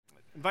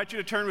invite you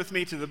to turn with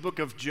me to the book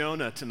of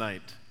Jonah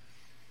tonight.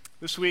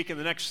 This week and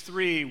the next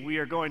three, we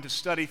are going to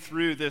study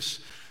through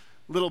this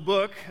little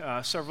book.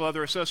 Several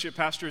other associate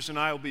pastors and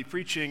I will be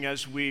preaching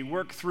as we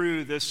work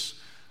through this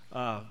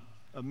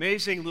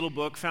amazing little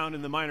book found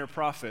in the Minor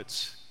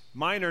Prophets.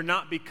 Minor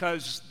not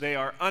because they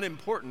are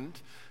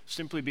unimportant,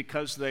 simply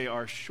because they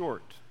are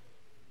short.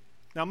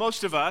 Now,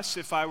 most of us,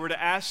 if I were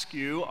to ask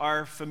you,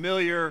 are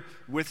familiar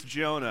with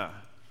Jonah.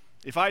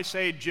 If I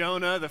say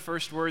Jonah, the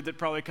first word that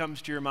probably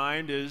comes to your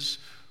mind is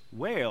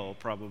whale,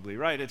 probably,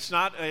 right? It's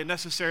not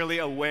necessarily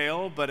a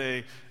whale, but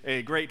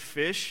a great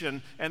fish.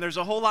 And there's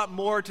a whole lot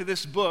more to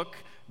this book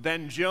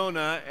than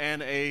Jonah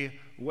and a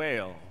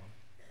whale.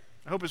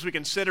 I hope as we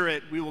consider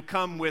it, we will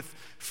come with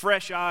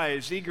fresh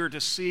eyes, eager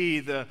to see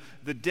the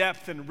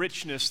depth and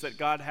richness that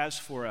God has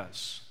for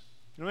us.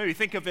 Maybe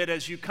think of it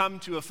as you come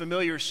to a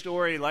familiar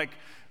story like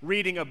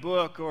reading a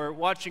book or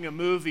watching a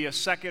movie a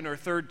second or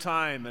third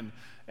time.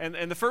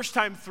 And the first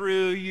time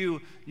through,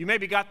 you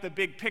maybe got the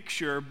big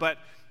picture, but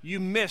you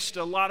missed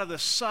a lot of the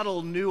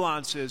subtle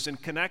nuances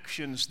and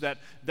connections that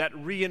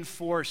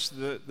reinforce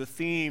the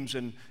themes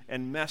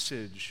and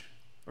message.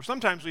 Or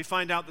sometimes we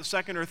find out the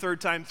second or third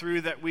time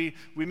through that we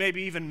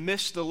maybe even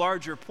missed the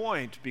larger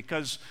point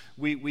because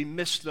we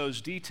missed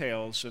those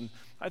details. And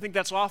I think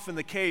that's often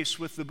the case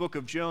with the book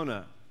of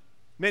Jonah.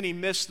 Many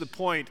miss the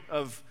point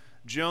of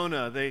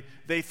Jonah.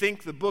 They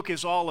think the book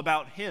is all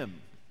about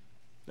him,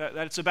 that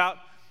it's about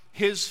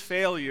his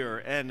failure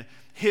and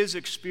his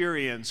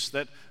experience,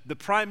 that the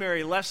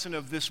primary lesson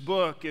of this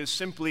book is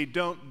simply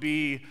don't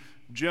be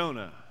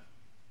Jonah.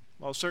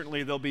 Well,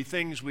 certainly there'll be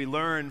things we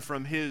learn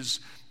from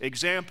his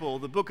example.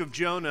 The book of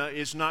Jonah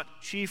is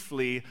not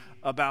chiefly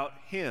about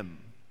him.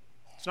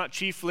 It's not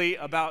chiefly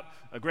about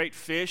a great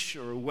fish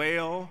or a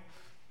whale.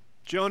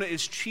 Jonah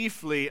is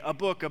chiefly a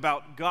book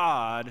about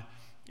God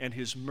and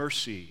his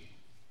mercy.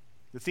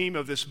 The theme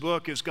of this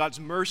book is God's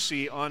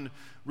mercy on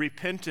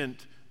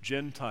repentant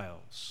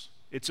Gentiles.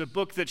 It's a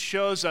book that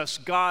shows us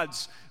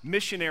God's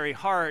missionary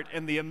heart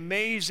and the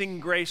amazing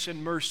grace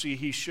and mercy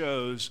he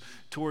shows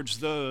towards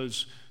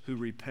those who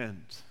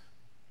repent.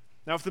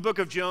 Now, if the book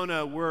of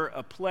Jonah were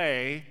a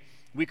play,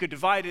 we could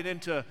divide it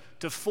into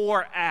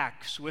four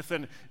acts with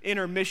an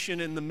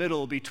intermission in the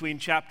middle between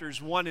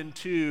chapters 1 and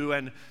 2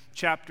 and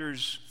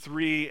chapters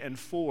 3 and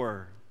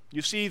 4.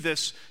 You see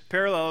this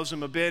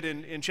parallelism a bit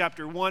in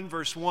chapter 1,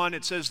 verse 1.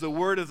 It says, the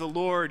word of the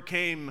Lord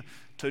came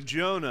to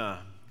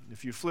Jonah.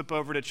 If you flip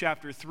over to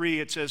chapter 3,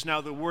 it says, now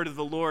the word of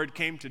the Lord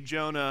came to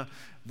Jonah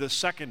the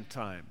second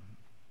time.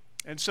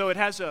 And so it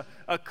has a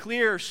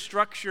clear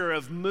structure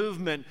of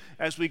movement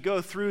as we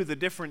go through the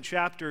different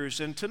chapters.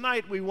 And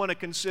tonight we want to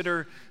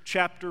consider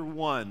chapter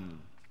 1,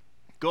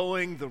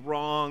 going the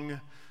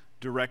wrong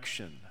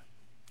direction.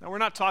 Now, we're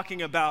not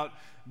talking about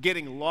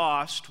getting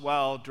lost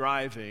while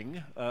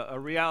driving, a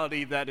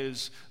reality that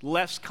is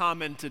less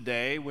common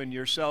today when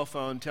your cell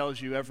phone tells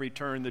you every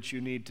turn that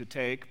you need to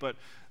take. But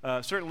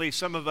certainly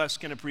some of us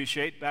can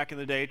appreciate back in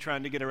the day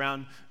trying to get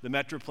around the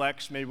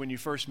Metroplex, maybe when you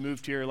first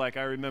moved here, like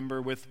I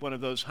remember with one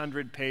of those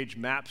 100-page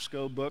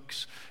Mapsco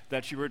books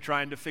that you were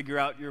trying to figure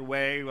out your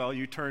way while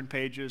you turned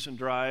pages and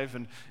drive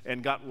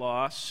and got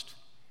lost.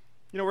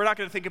 You know, we're not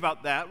going to think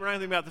about that. We're not going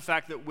to think about the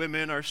fact that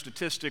women are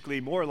statistically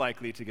more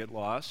likely to get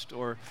lost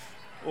or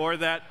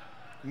that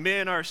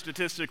men are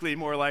statistically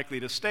more likely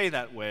to stay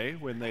that way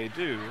when they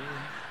do.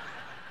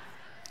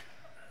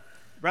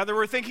 Rather,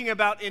 we're thinking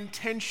about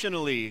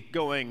intentionally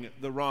going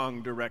the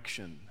wrong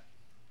direction.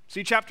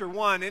 See, chapter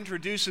 1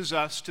 introduces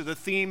us to the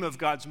theme of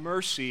God's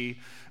mercy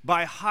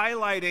by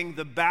highlighting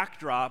the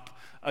backdrop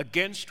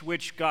against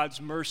which God's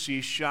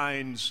mercy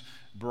shines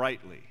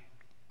brightly,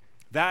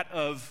 that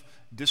of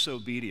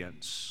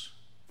disobedience.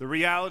 The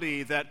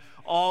reality that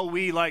all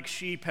we like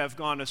sheep have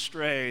gone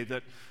astray,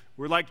 that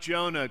we're like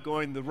Jonah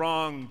going the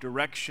wrong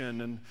direction.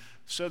 And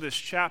so this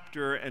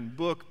chapter and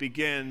book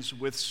begins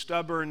with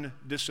stubborn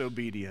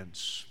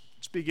disobedience.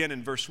 Let's begin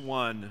in verse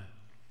 1.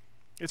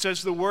 It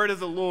says, the word of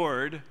the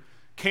Lord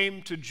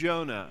came to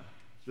Jonah,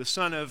 the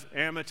son of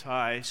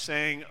Amittai,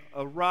 saying,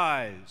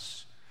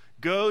 arise,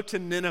 go to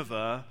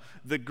Nineveh,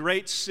 the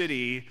great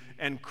city,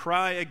 and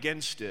cry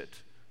against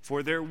it,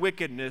 for their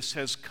wickedness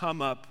has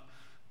come up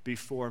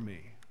before me.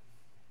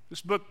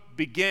 This book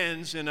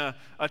begins in a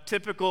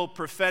typical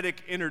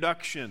prophetic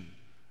introduction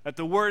that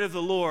the word of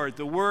the Lord,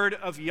 the word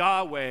of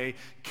Yahweh,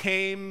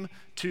 came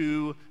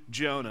to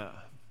Jonah.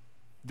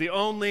 The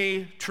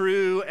only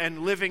true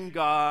and living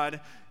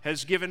God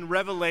has given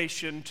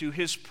revelation to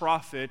his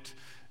prophet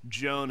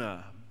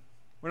Jonah.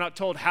 We're not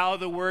told how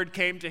the word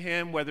came to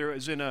him, whether it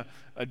was in a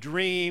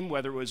dream,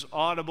 whether it was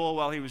audible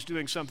while he was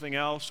doing something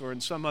else, or in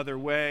some other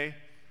way.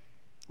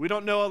 We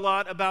don't know a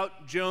lot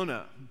about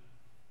Jonah.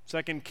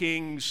 2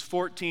 Kings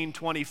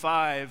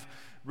 14:25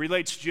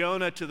 relates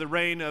Jonah to the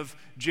reign of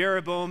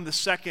Jeroboam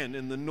II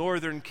in the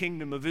northern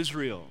kingdom of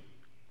Israel.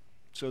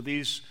 So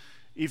these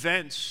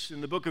events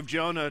in the book of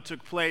Jonah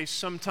took place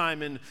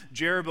sometime in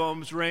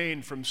Jeroboam's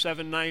reign from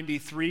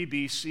 793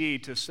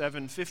 BC to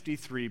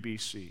 753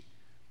 BC.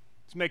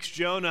 This makes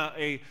Jonah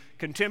a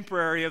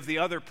contemporary of the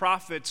other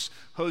prophets,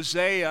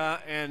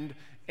 Hosea and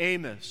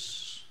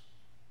Amos.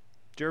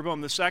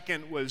 Jeroboam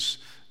II was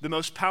the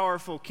most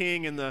powerful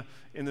king in the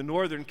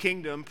northern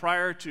kingdom.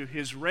 Prior to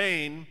his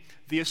reign,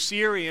 the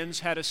Assyrians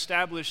had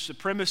established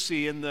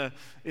supremacy in the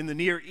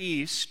Near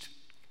East,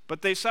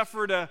 but they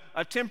suffered a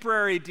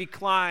temporary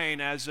decline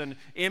as an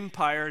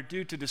empire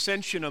due to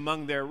dissension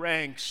among their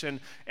ranks.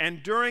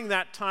 And during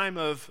that time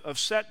of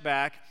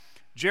setback,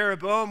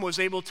 Jeroboam was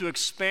able to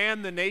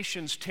expand the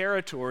nation's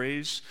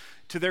territories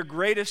to their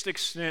greatest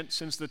extent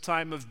since the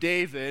time of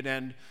David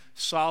and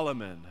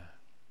Solomon.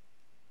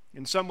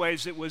 In some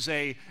ways, it was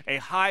a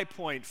high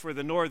point for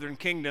the northern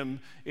kingdom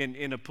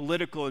in a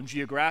political and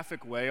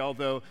geographic way,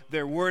 although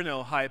there were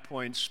no high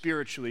points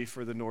spiritually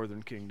for the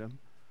northern kingdom.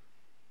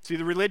 See,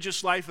 the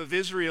religious life of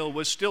Israel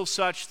was still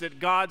such that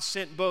God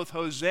sent both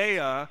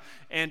Hosea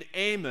and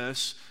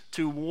Amos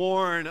to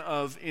warn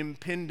of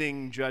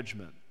impending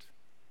judgment.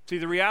 See,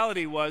 the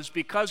reality was,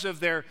 because of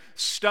their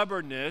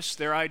stubbornness,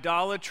 their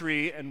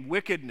idolatry and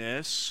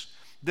wickedness,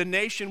 the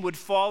nation would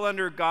fall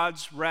under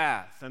God's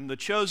wrath. And the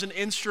chosen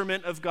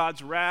instrument of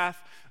God's wrath,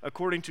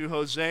 according to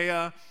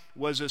Hosea,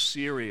 was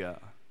Assyria.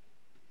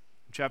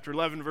 Chapter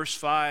 11, verse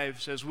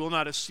 5 says, "Will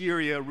not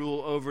Assyria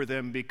rule over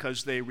them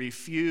because they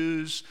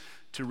refuse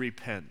to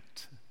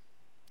repent?"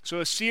 So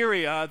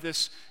Assyria,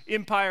 this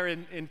empire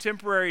in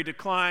temporary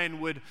decline,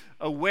 would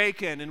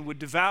awaken and would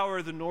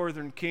devour the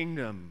northern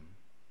kingdom.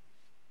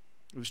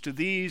 It was to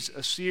these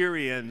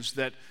Assyrians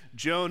that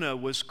Jonah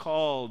was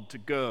called to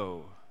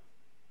go.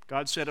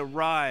 God said,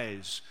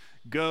 "Arise,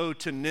 go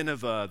to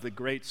Nineveh, the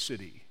great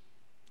city."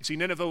 You see,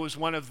 Nineveh was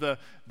one of the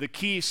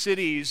key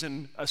cities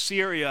in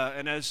Assyria,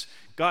 and as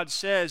God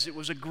says, it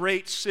was a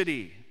great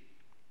city.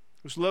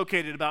 It was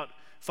located about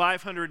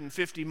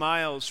 550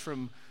 miles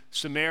from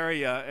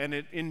Samaria, and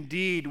it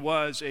indeed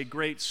was a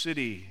great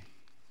city.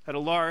 It had a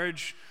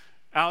large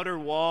outer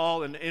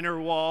wall and inner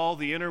wall,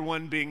 the inner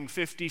one being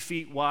 50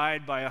 feet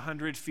wide by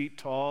 100 feet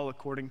tall,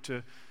 according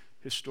to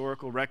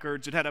historical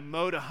records. It had a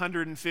moat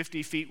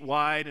 150 feet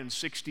wide and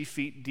 60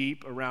 feet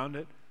deep around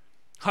it.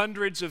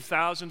 Hundreds of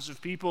thousands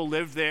of people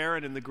lived there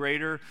and in the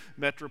greater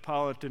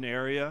metropolitan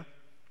area.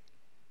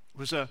 It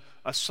was a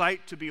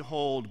sight to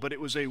behold, but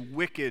it was a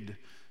wicked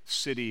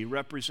city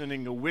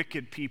representing a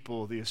wicked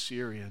people, the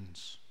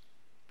Assyrians.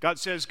 God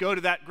says, "Go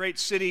to that great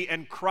city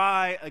and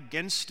cry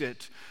against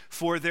it,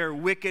 for their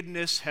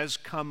wickedness has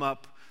come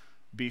up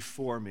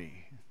before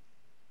me."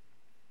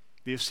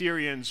 The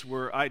Assyrians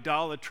were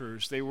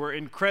idolaters. They were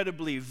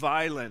incredibly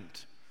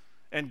violent.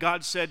 And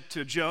God said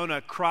to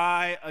Jonah,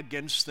 "Cry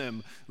against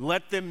them.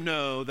 Let them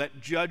know that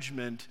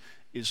judgment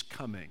is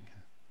coming."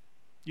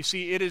 You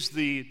see, it is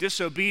the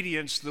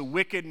disobedience, the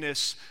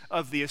wickedness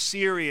of the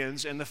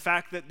Assyrians, and the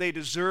fact that they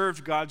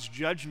deserved God's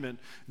judgment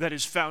that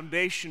is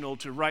foundational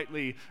to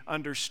rightly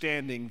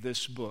understanding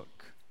this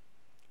book.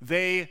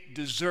 They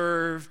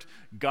deserved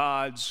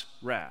God's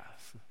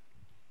wrath.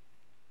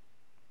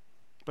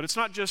 But it's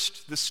not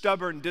just the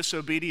stubborn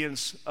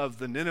disobedience of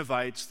the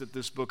Ninevites that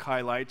this book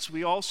highlights.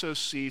 We also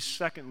see,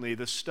 secondly,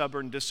 the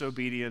stubborn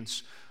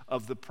disobedience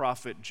of the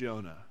prophet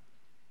Jonah.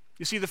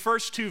 You see, the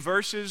first two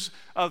verses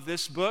of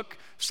this book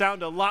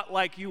sound a lot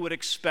like you would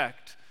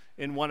expect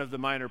in one of the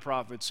minor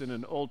prophets in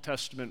an Old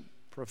Testament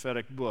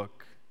prophetic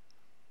book.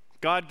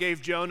 God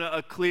gave Jonah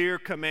a clear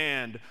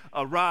command: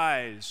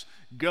 arise,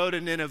 go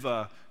to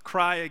Nineveh,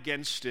 cry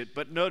against it.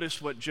 But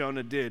notice what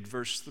Jonah did,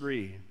 verse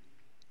 3.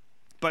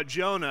 "But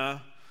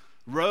Jonah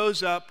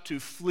rose up to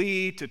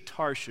flee to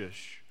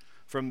Tarshish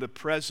from the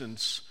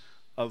presence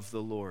of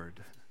the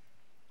Lord."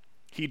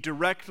 He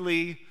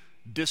directly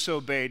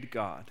disobeyed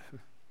God.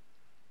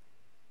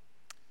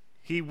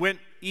 He went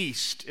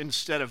east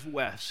instead of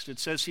west. It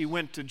says he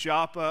went to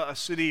Joppa, a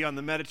city on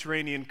the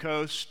Mediterranean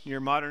coast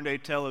near modern-day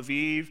Tel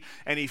Aviv,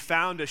 and he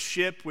found a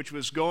ship which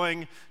was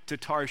going to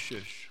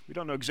Tarshish. We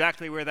don't know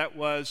exactly where that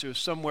was. It was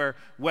somewhere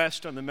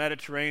west on the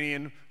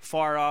Mediterranean,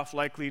 far off,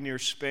 likely near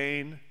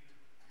Spain.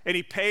 And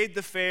he paid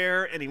the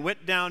fare, and he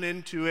went down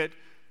into it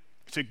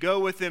to go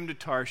with them to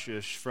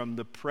Tarshish from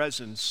the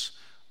presence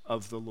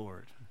of the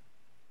Lord.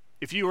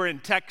 If you were in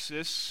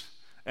Texas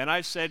and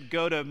I said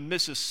go to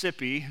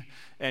Mississippi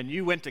and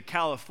you went to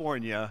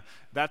California,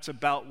 that's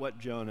about what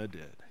Jonah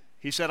did.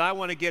 He said, "I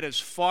want to get as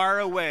far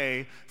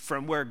away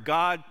from where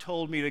God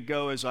told me to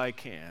go as I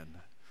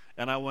can,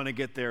 and I want to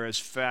get there as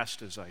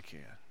fast as I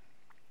can."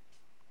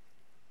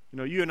 You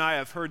know, you and I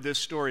have heard this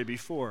story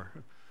before,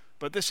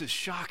 but this is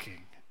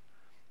shocking.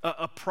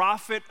 A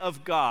prophet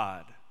of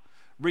God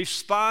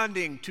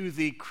responding to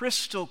the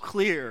crystal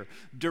clear,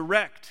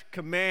 direct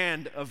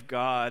command of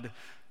God,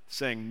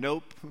 saying,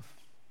 "Nope,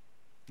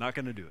 not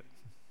going to do it.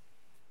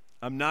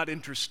 I'm not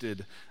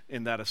interested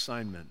in that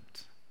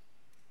assignment."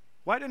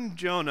 Why didn't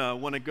Jonah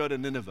want to go to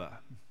Nineveh?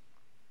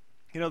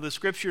 You know, the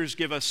scriptures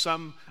give us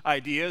some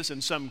ideas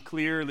and some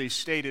clearly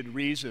stated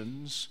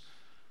reasons.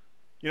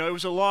 You know, it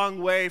was a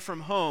long way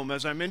from home,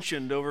 as I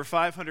mentioned, over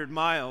 500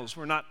 miles.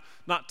 We're not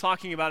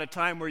talking about a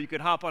time where you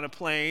could hop on a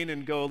plane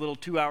and go a little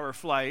 2-hour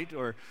flight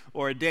or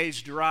a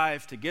day's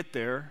drive to get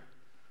there.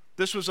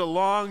 This was a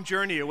long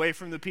journey away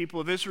from the people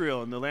of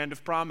Israel in the land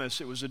of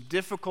promise. It was a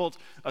difficult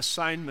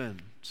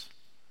assignment.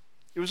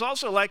 It was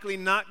also likely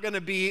not going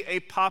to be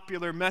a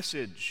popular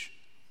message.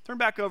 Turn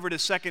back over to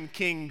 2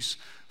 Kings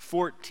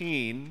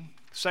 14.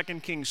 2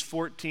 Kings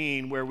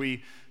 14, where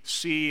we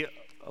see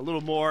a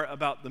little more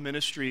about the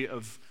ministry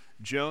of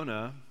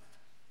Jonah.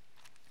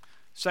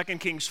 2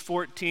 Kings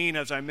 14,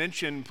 as I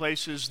mentioned,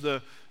 places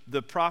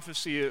the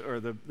prophecy or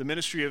the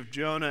ministry of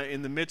Jonah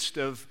in the midst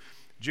of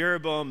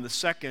Jeroboam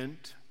II.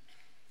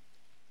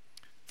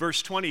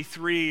 Verse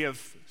 23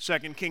 of 2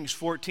 Kings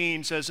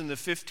 14 says, in the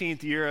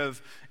 15th year of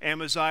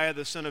Amaziah,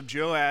 the son of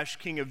Joash,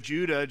 king of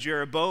Judah,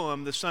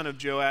 Jeroboam, the son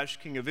of Joash,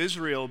 king of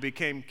Israel,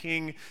 became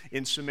king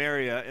in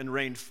Samaria and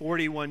reigned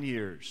 41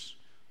 years.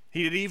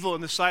 He did evil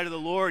in the sight of the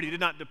Lord. He did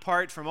not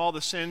depart from all the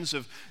sins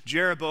of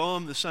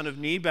Jeroboam, the son of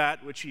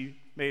Nebat, which he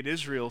made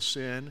Israel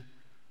sin.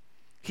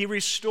 He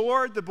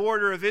restored the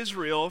border of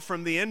Israel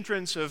from the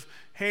entrance of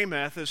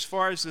Hamath as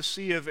far as the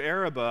Sea of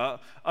Arabah,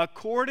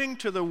 according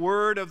to the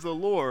word of the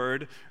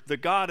Lord, the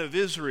God of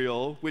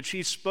Israel, which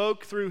he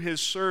spoke through his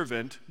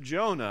servant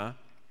Jonah,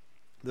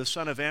 the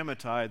son of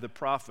Amittai, the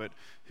prophet,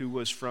 who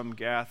was from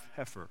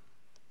Gath-hepher.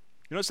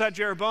 You notice that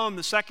Jeroboam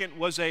II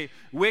was a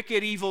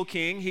wicked, evil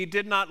king. He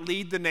did not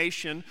lead the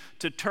nation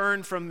to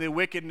turn from the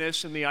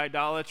wickedness and the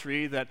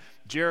idolatry that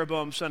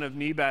Jeroboam, son of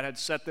Nebat, had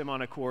set them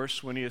on a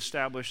course when he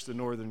established the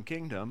northern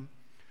kingdom.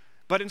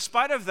 But in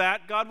spite of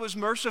that, God was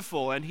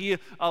merciful, and he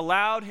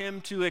allowed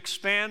him to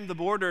expand the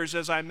borders,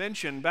 as I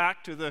mentioned,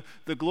 back to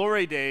the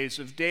glory days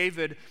of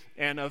David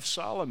and of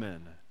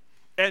Solomon.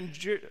 And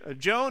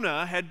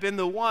Jonah had been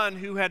the one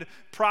who had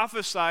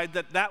prophesied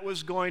that that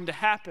was going to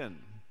happen.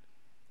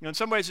 You know, in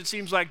some ways, it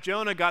seems like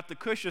Jonah got the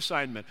Cush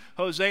assignment.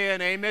 Hosea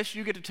and Amos,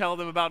 you get to tell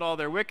them about all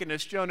their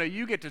wickedness. Jonah,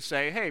 you get to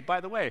say, hey,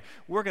 by the way,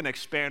 we're going to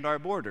expand our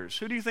borders.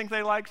 Who do you think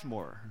they liked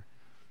more?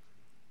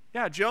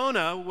 Yeah,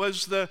 Jonah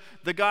was the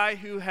guy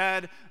who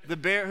had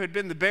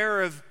been the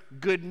bearer of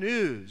good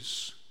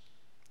news.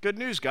 Good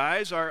news,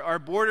 guys. Our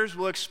borders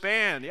will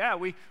expand. Yeah,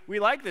 we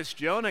like this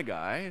Jonah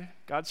guy.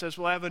 God says,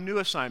 well, I have a new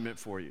assignment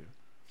for you.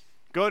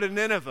 Go to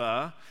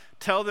Nineveh,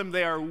 tell them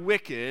they are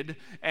wicked,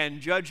 and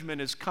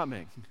judgment is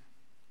coming.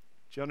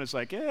 Jonah's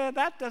like,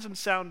 that doesn't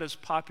sound as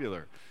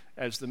popular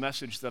as the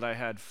message that I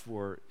had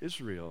for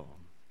Israel.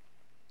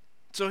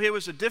 So it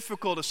was a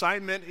difficult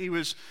assignment. He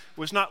was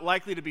not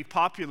likely to be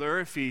popular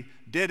if he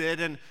did it,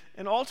 and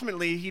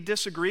ultimately he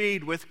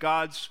disagreed with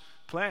God's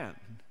plan.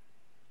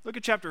 Look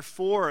at chapter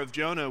 4 of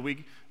Jonah.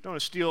 We don't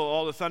want to steal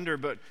all the thunder,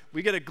 but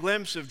we get a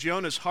glimpse of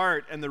Jonah's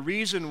heart and the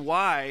reason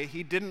why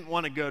he didn't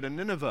want to go to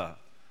Nineveh.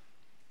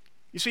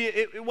 You see,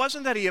 it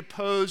wasn't that he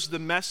opposed the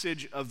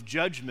message of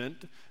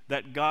judgment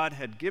that God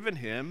had given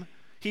him.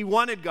 He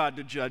wanted God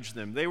to judge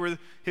them. They were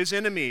his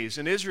enemies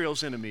and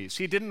Israel's enemies.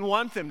 He didn't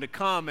want them to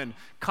come and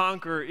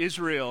conquer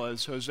Israel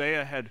as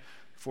Hosea had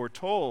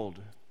foretold.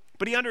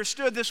 But he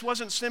understood this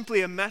wasn't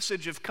simply a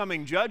message of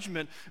coming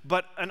judgment,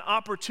 but an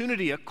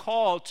opportunity, a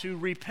call to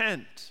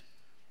repent.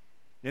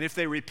 And if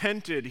they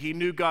repented, he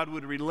knew God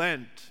would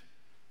relent.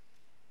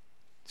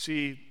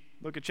 See,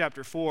 look at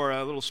chapter 4,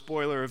 a little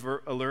spoiler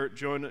alert.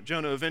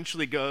 Jonah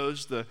eventually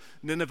goes, the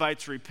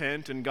Ninevites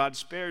repent, and God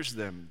spares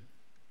them.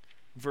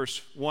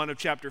 Verse 1 of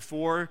chapter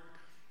 4,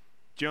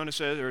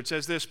 it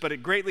says this, but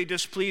it greatly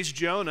displeased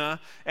Jonah,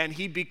 and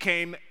he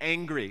became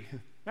angry.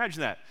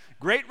 Imagine that.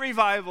 Great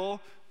revival,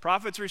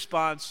 prophet's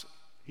response,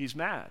 he's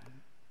mad.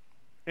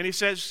 And he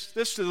says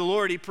this to the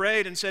Lord. He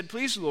prayed and said,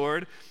 please,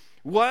 Lord,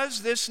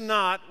 was this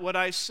not what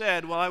I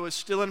said while I was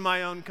still in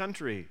my own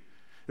country?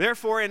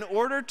 Therefore, in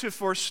order to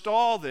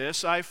forestall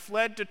this, I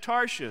fled to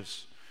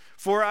Tarshish,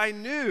 for I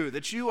knew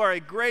that you are a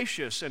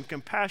gracious and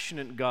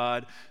compassionate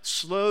God,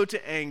 slow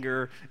to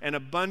anger and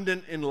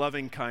abundant in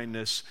loving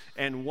kindness,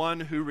 and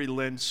one who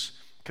relents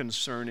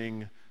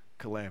concerning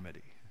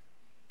calamity.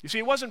 You see,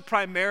 it wasn't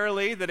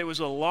primarily that it was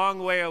a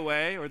long way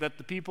away or that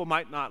the people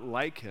might not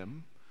like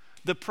him.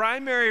 The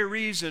primary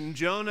reason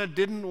Jonah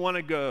didn't want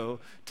to go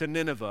to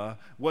Nineveh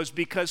was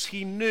because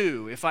he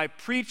knew if I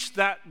preach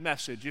that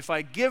message, if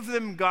I give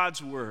them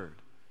God's word,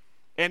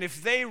 and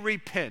if they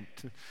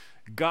repent,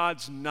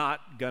 God's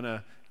not going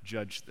to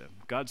judge them.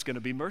 God's going to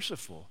be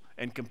merciful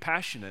and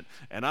compassionate,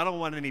 and I don't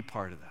want any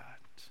part of that.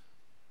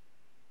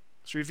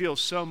 This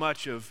reveals so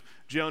much of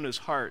Jonah's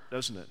heart,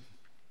 doesn't it?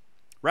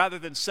 Rather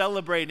than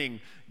celebrating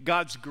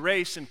God's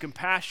grace and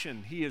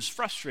compassion, he is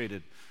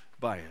frustrated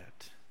by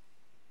it.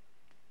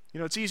 You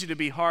know, it's easy to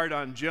be hard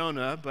on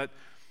Jonah, but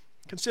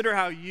consider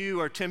how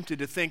you are tempted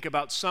to think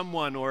about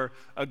someone or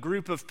a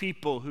group of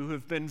people who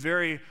have been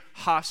very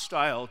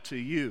hostile to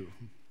you.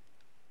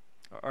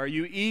 Are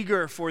you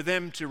eager for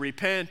them to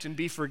repent and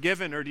be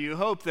forgiven, or do you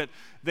hope that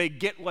they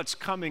get what's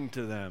coming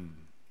to them?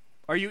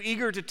 Are you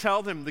eager to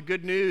tell them the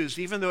good news,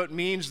 even though it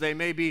means they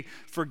may be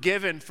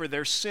forgiven for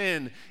their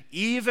sin,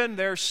 even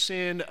their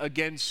sin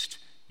against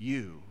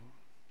you?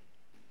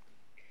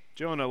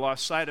 Jonah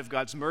lost sight of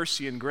God's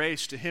mercy and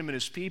grace to him and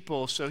his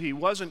people, so he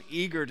wasn't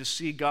eager to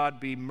see God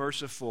be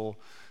merciful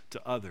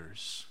to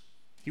others.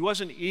 He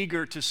wasn't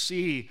eager to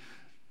see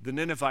the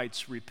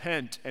Ninevites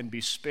repent and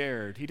be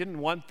spared. He didn't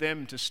want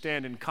them to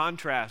stand in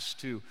contrast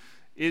to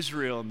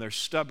Israel and their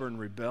stubborn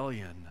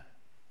rebellion.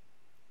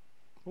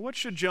 Well, what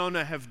should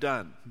Jonah have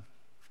done?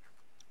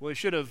 Well, he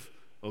should have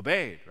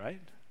obeyed,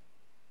 right?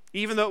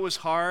 Even though it was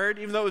hard,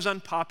 even though it was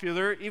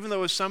unpopular, even though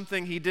it was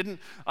something he didn't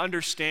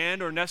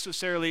understand or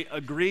necessarily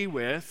agree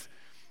with,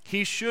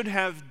 he should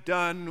have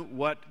done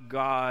what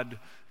God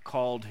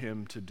called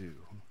him to do.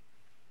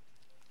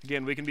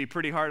 Again, we can be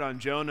pretty hard on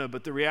Jonah,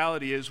 but the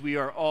reality is we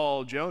are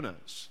all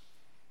Jonahs.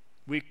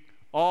 We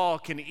all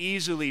can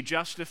easily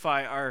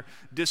justify our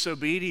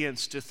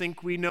disobedience to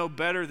think we know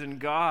better than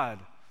God,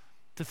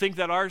 to think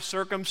that our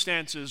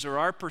circumstances or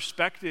our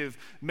perspective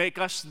make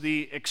us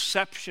the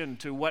exception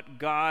to what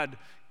God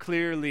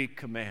clearly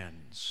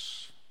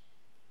commands.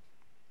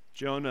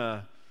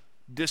 Jonah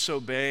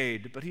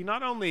disobeyed, but he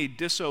not only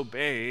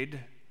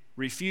disobeyed,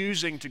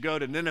 refusing to go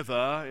to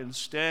Nineveh,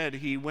 instead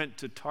he went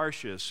to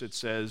Tarshish, it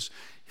says,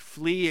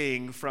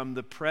 fleeing from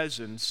the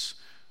presence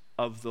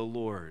of the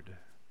Lord.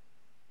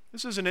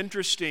 This is an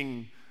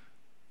interesting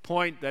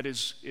point that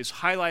is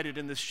highlighted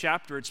in this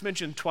chapter. It's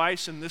mentioned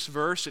twice in this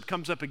verse. It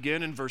comes up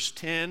again in verse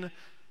 10.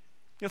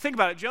 Think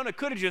about it. Jonah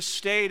could have just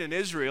stayed in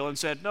Israel and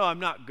said, no, I'm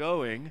not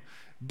going.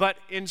 But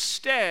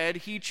instead,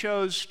 he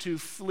chose to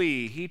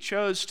flee. He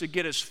chose to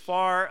get as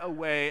far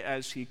away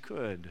as he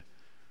could,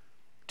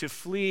 to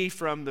flee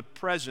from the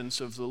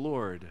presence of the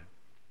Lord.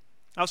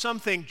 Now, some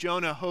think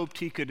Jonah hoped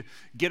he could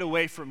get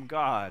away from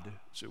God,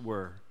 as it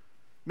were.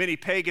 Many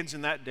pagans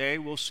in that day,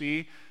 we'll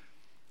see,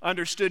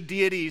 understood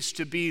deities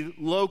to be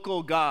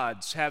local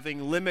gods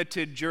having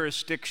limited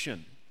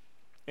jurisdiction.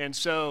 And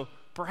so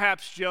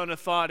perhaps Jonah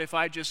thought, if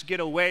I just get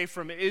away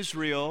from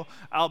Israel,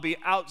 I'll be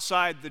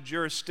outside the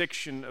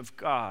jurisdiction of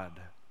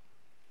God.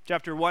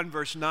 Chapter 1,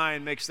 verse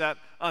 9 makes that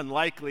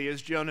unlikely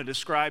as Jonah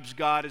describes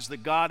God as the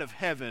God of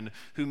heaven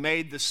who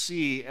made the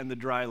sea and the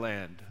dry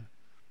land.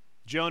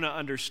 Jonah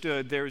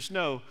understood there is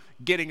no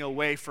getting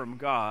away from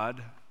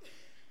God.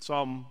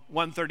 Psalm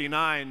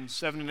 139,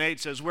 7 and 8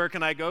 says, where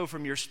can I go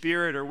from your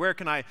spirit, or where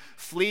can I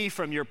flee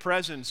from your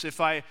presence? If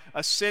I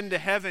ascend to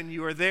heaven,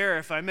 you are there.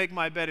 If I make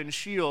my bed in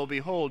Sheol,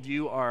 behold,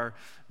 you are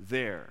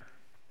there.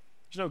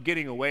 There's no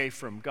getting away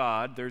from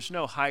God. There's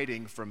no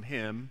hiding from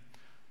him.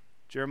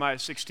 Jeremiah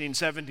 16,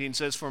 17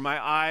 says, for my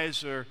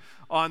eyes are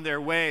on their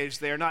ways.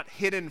 They are not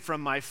hidden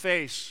from my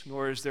face,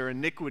 nor is their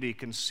iniquity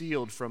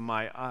concealed from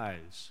my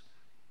eyes.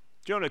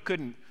 Jonah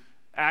couldn't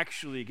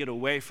actually get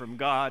away from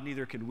God,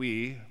 neither can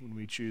we when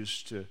we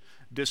choose to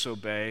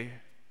disobey.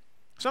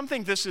 Some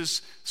think this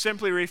is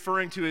simply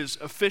referring to his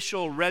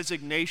official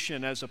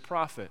resignation as a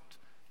prophet.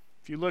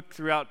 If you look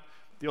throughout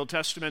the Old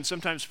Testament,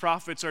 sometimes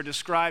prophets are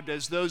described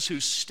as those who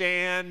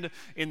stand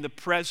in the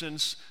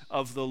presence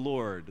of the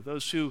Lord,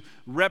 those who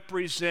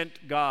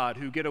represent God,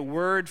 who get a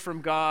word from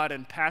God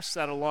and pass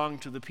that along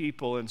to the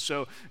people. And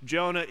so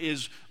Jonah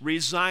is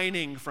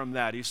resigning from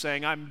that. He's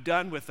saying, I'm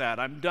done with that.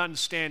 I'm done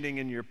standing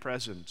in your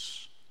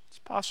presence. It's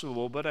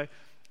possible, but I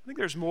think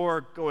there's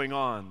more going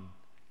on.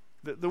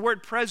 The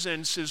word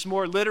presence is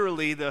more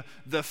literally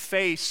the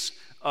face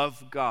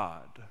of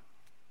God.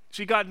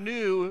 See,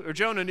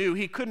 Jonah knew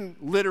he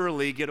couldn't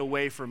literally get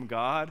away from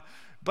God,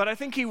 but I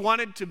think he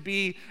wanted to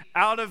be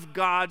out of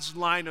God's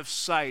line of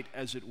sight,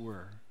 as it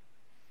were.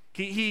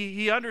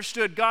 He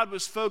understood God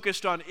was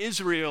focused on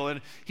Israel,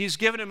 and he's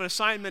given him an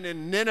assignment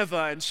in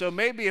Nineveh, and so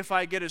maybe if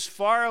I get as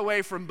far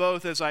away from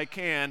both as I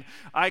can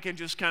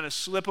just kind of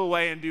slip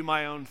away and do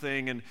my own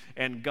thing,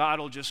 and God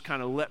will just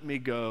kind of let me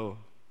go.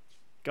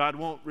 God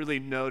won't really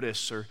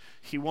notice, or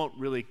he won't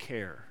really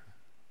care.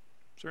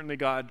 Certainly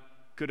God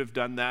could have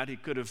done that. He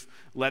could have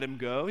let him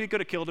go. He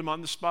could have killed him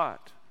on the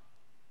spot.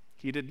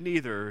 He did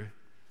neither.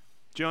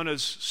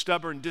 Jonah's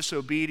stubborn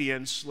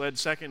disobedience led,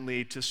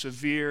 secondly, to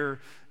severe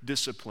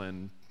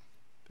discipline.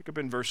 Pick up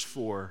in verse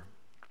 4.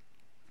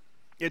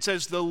 It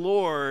says, the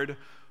Lord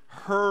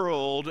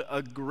hurled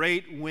a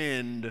great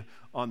wind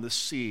on the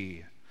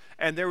sea,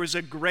 and there was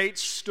a great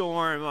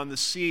storm on the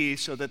sea,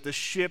 so that the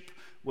ship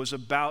was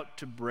about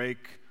to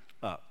break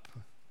up.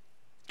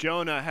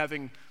 Jonah,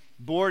 having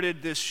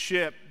boarded this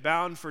ship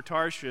bound for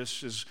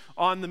Tarshish, is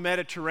on the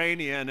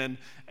Mediterranean,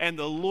 and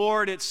the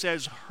Lord, it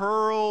says,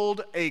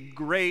 hurled a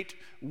great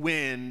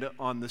wind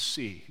on the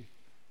sea.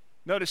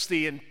 Notice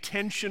the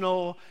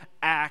intentional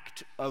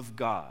act of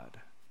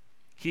God.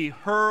 He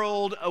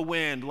hurled a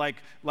wind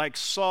like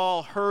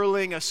Saul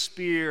hurling a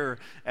spear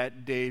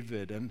at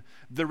David, and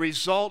the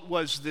result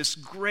was this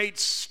great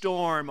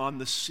storm on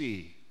the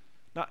sea.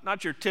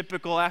 Not your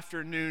typical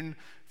afternoon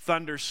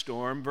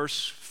thunderstorm.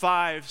 Verse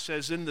 5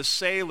 says, then the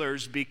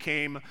sailors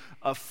became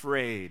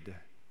afraid.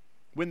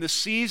 When the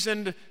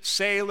seasoned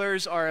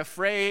sailors are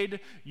afraid,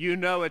 you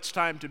know it's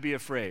time to be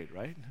afraid,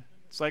 right?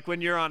 It's like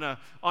when you're on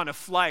a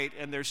flight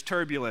and there's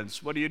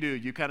turbulence. What do?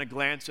 You kind of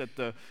glance at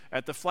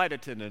the flight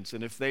attendants,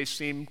 and if they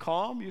seem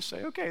calm, you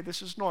say, okay,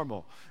 this is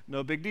normal,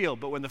 no big deal.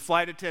 But when the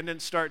flight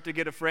attendants start to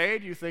get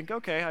afraid, you think,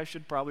 okay, I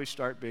should probably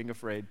start being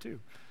afraid too.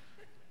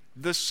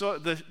 The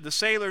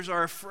sailors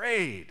are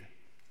afraid.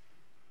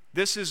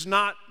 This is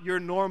not your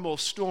normal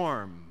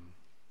storm.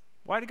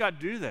 Why did God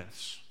do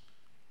this?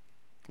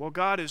 Well,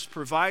 God is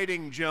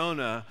providing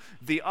Jonah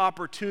the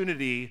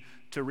opportunity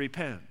to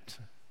repent.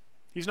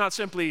 He's not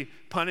simply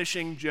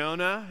punishing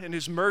Jonah. In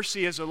his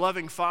mercy as a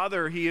loving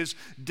father, he is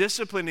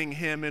disciplining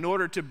him in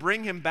order to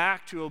bring him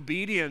back to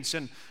obedience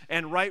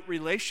and right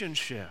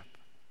relationship.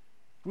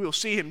 We'll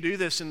see him do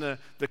this in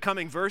the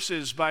coming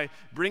verses by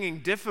bringing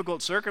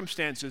difficult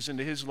circumstances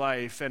into his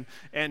life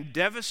and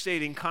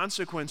devastating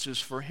consequences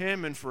for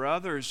him and for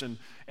others,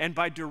 and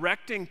by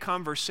directing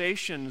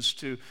conversations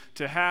to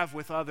have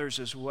with others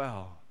as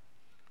well.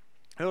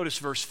 Notice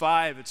verse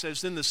 5, it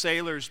says, "Then the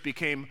sailors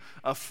became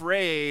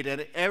afraid,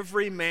 and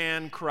every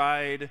man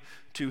cried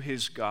to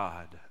his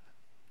God."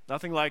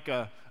 Nothing like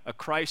a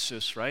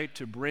crisis, right,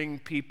 to bring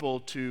people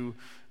to,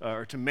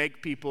 or to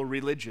make people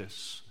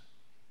religious.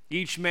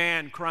 Each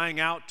man crying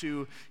out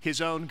to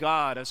his own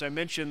God. As I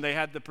mentioned, they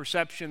had the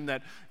perception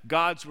that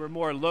gods were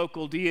more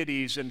local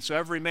deities, and so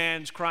every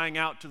man's crying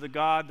out to the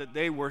God that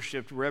they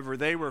worshiped wherever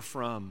they were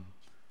from.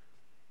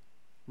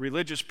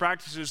 Religious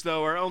practices,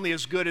 though, are only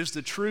as good as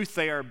the truth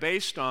they are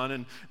based on,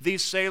 and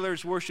these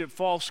sailors worship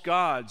false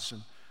gods,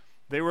 and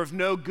they were of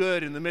no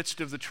good in the midst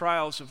of the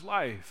trials of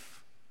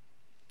life.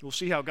 We'll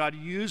see how God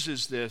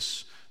uses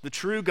this. The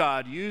true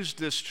God used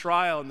this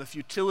trial and the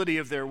futility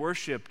of their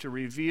worship to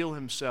reveal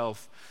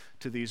himself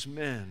to these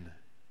men.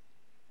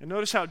 And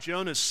notice how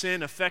Jonah's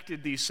sin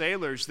affected these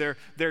sailors.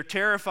 They're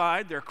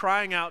terrified, they're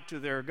crying out to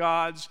their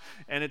gods,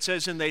 and it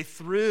says, "And they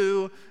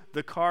threw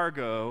the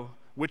cargo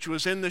which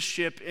was in the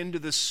ship into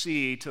the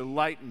sea to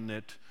lighten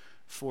it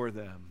for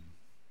them."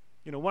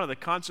 You know, one of the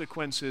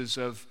consequences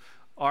of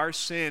our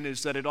sin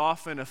is that it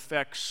often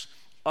affects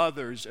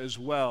others as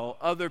well.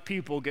 Other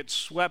people get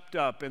swept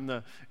up in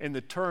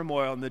the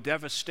turmoil and the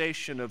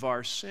devastation of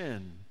our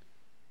sin.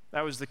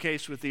 That was the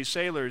case with these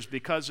sailors.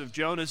 Because of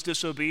Jonah's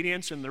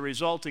disobedience and the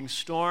resulting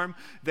storm,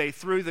 they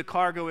threw the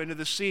cargo into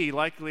the sea,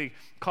 likely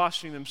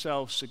costing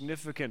themselves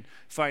significant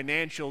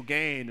financial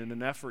gain in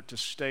an effort to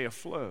stay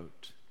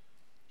afloat.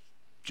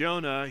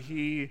 Jonah,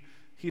 he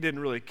didn't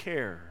really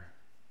care.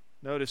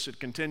 Notice it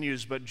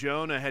continues, "But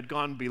Jonah had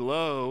gone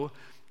below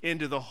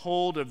into the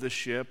hold of the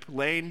ship,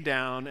 lain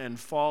down and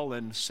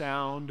fallen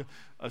sound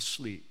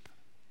asleep."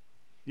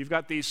 You've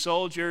got these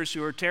soldiers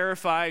who are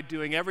terrified,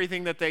 doing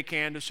everything that they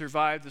can to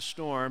survive the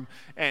storm,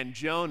 and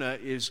Jonah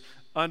is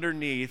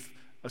underneath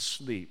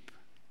asleep.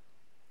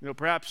 You know,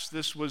 perhaps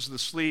this was the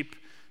sleep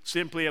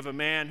simply of a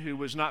man who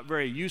was not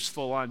very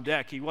useful on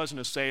deck. He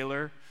wasn't a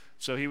sailor,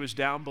 so he was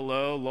down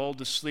below, lulled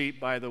to sleep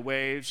by the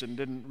waves, and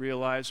didn't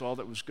realize all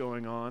that was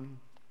going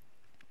on.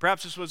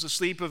 Perhaps this was the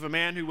sleep of a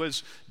man who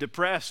was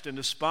depressed and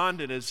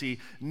despondent as he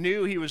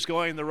knew he was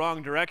going the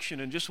wrong direction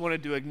and just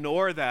wanted to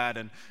ignore that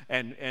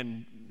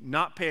and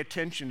not pay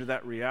attention to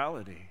that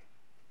reality.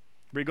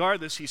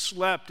 Regardless, he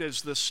slept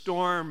as the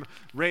storm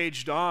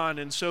raged on,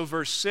 and so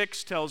verse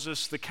 6 tells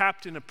us the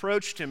captain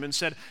approached him and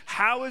said,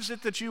 "How is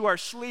it that you are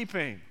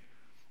sleeping?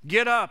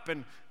 Get up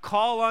and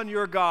call on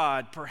your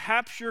God.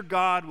 Perhaps your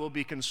God will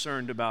be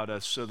concerned about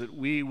us so that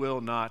we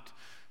will not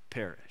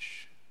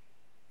perish."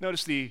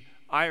 Notice the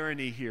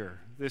irony here.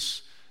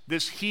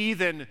 This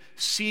heathen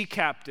sea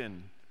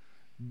captain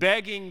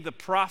begging the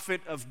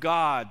prophet of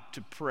God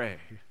to pray.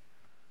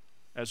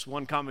 As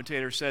one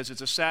commentator says,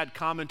 it's a sad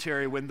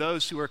commentary when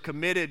those who are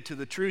committed to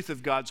the truth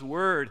of God's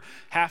word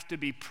have to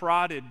be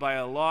prodded by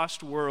a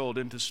lost world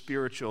into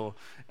spiritual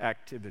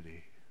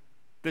activity.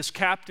 This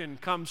captain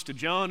comes to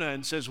Jonah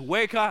and says,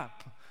 "Wake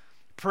up,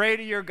 pray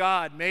to your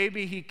God.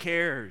 Maybe he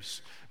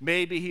cares.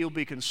 Maybe he'll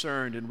be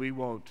concerned and we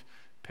won't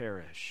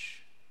perish."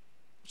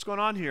 What's going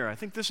on here? I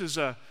think this is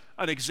an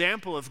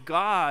example of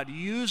God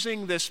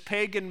using this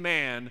pagan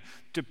man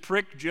to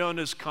prick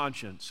Jonah's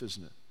conscience,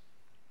 isn't it?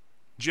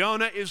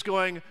 Jonah is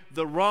going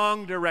the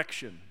wrong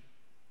direction.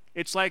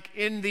 It's like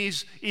in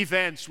these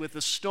events with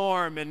the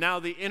storm and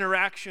now the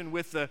interaction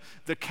with the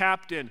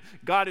captain,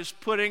 God is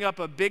putting up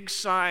a big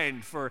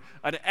sign for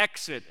an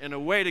exit and a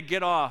way to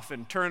get off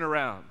and turn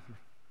around.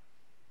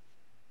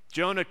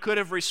 Jonah could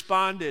have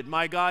responded,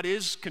 "My God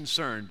is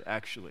concerned,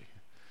 actually.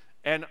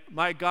 And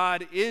my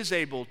God is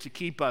able to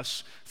keep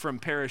us from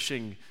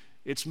perishing.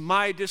 It's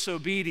my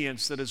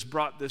disobedience that has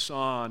brought this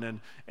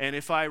on. And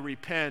if I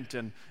repent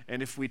and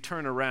if we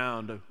turn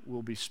around,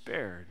 we'll be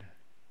spared."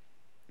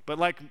 But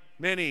like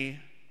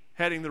many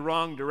heading the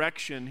wrong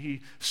direction,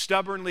 he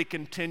stubbornly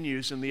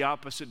continues in the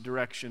opposite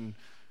direction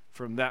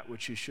from that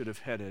which he should have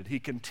headed. He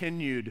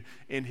continued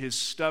in his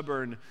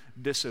stubborn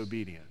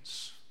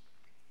disobedience.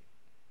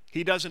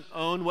 He doesn't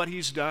own what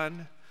he's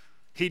done.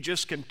 He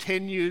just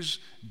continues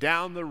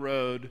down the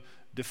road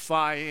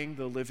defying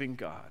the living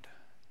God.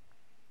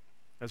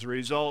 As a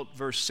result,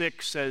 verse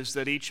 6 says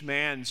that each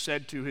man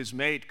said to his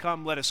mate,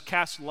 "Come, let us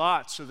cast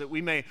lots so that we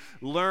may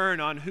learn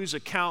on whose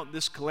account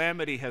this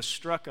calamity has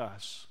struck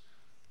us."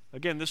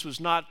 Again, this was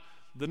not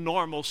the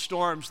normal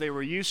storms they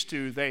were used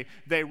to.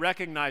 They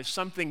recognized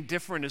something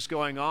different is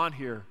going on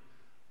here.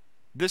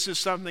 This is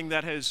something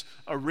that has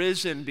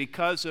arisen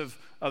because of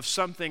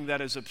something that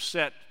has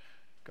upset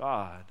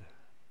God.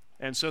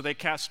 And so they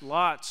cast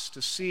lots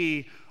to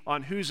see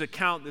on whose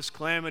account this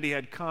calamity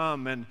had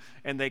come, and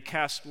they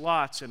cast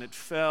lots, and it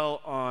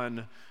fell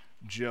on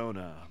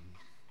Jonah.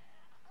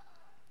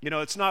 You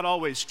know, it's not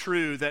always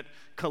true that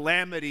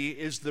calamity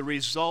is the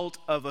result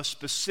of a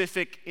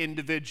specific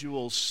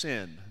individual's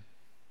sin.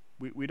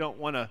 We don't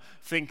want to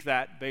think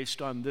that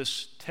based on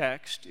this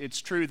text.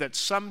 It's true that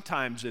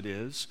sometimes it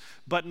is,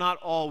 but not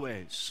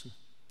always.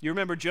 You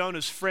remember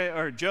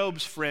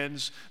Job's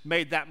friends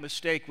made that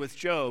mistake with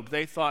Job.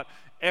 They thought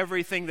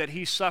everything that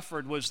he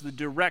suffered was the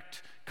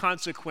direct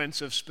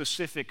consequence of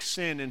specific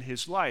sin in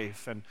his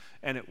life,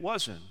 and it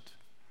wasn't.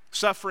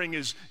 Suffering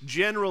is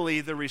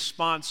generally the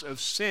response of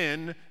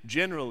sin,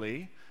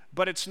 generally,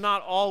 but it's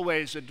not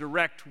always a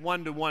direct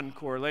one-to-one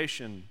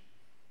correlation.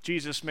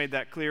 Jesus made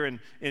that clear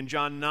in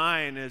John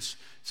 9. It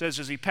says,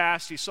 as he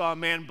passed, he saw a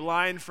man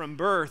blind from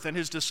birth, and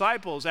his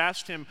disciples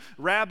asked him,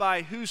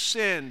 "Rabbi, who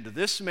sinned,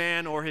 this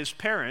man or his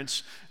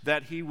parents,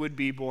 that he would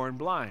be born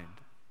blind?"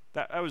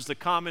 That was the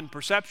common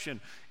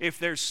perception. If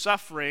there's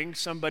suffering,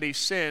 somebody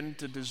sinned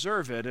to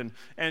deserve it.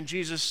 And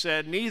Jesus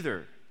said,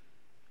 neither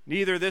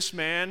this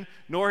man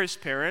nor his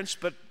parents,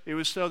 but it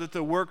was so that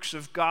the works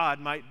of God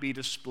might be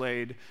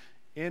displayed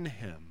in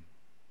him.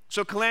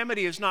 So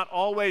calamity is not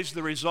always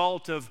the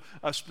result of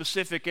a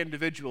specific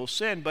individual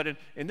sin, but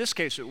in this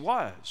case it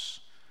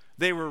was.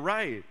 They were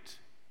right.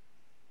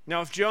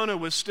 Now, if Jonah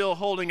was still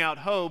holding out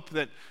hope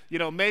that,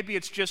 maybe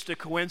it's just a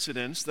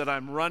coincidence that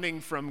I'm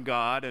running from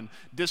God and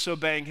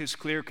disobeying his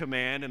clear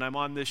command, and I'm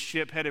on this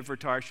ship headed for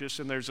Tarshish,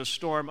 and there's a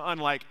storm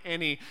unlike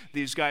any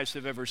these guys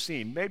have ever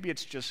seen. Maybe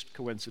it's just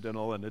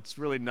coincidental, and it's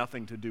really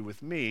nothing to do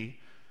with me.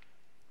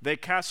 They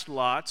cast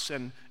lots,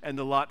 and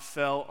the lot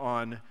fell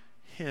on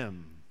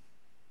him.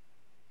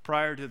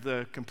 Prior to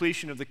the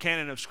completion of the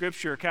canon of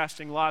Scripture,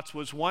 casting lots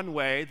was one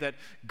way that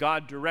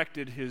God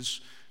directed his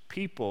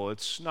people.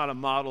 It's not a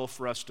model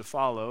for us to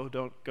follow.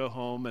 Don't go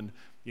home and,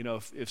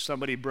 if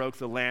somebody broke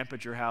the lamp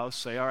at your house,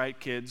 say, "All right,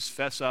 kids,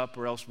 fess up,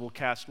 or else we'll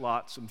cast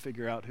lots and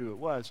figure out who it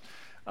was."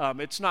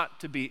 It's not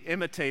to be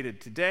imitated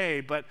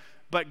today, but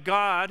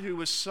God, who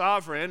was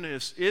sovereign,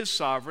 is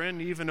sovereign,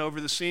 even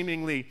over the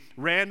seemingly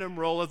random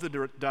roll of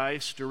the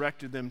dice,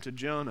 directed them to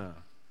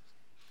Jonah.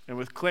 And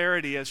with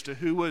clarity as to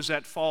who was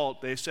at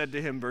fault, they said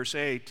to him, verse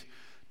 8,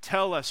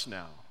 "Tell us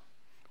now,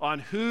 on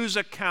whose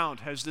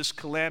account has this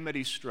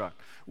calamity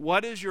struck?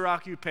 What is your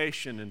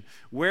occupation, and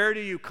where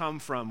do you come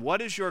from?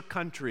 What is your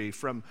country?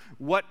 From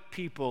what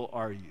people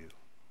are you?"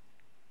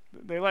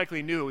 They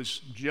likely knew it was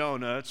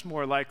Jonah. It's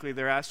more likely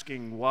they're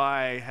asking,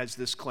 why has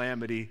this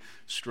calamity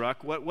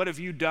struck? What have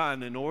you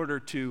done in order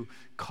to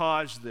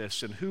cause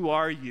this? And who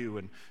are you?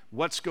 And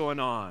what's going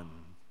on?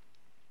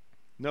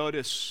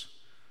 Notice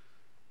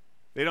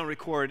it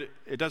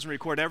doesn't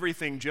record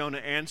everything Jonah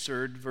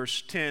answered.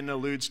 Verse 10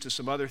 alludes to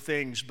some other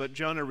things, but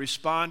Jonah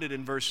responded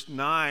in verse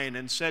 9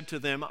 and said to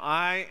them,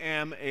 "I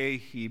am a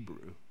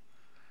Hebrew,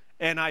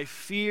 and I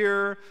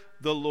fear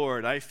the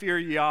Lord. I fear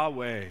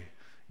Yahweh,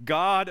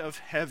 God of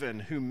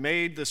heaven, who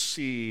made the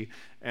sea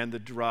and the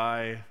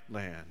dry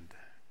land."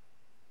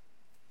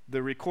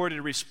 The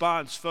recorded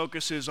response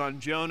focuses on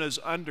Jonah's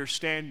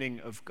understanding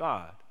of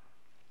God.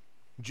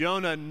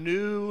 Jonah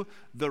knew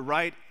the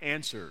right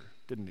answer,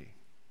 didn't he?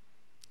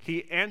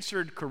 He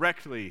answered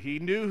correctly. He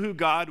knew who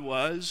God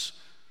was,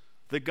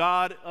 the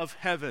God of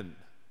heaven,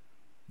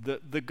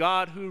 the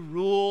God who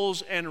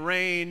rules and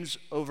reigns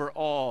over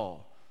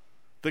all,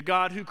 the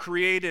God who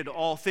created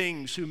all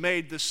things, who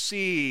made the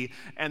sea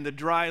and the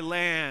dry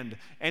land.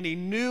 And he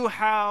knew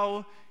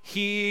how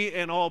he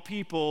and all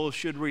people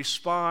should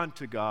respond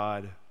to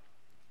God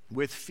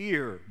with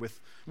fear,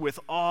 with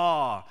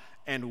awe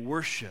and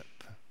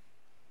worship.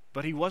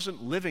 But he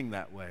wasn't living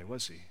that way,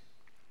 was he?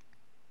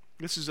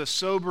 This is a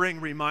sobering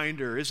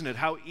reminder, isn't it?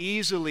 How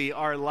easily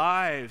our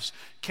lives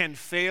can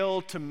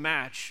fail to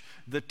match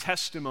the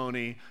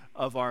testimony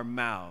of our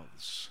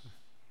mouths.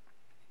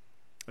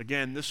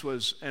 Again, this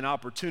was an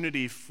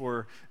opportunity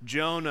for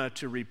Jonah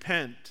to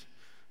repent,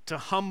 to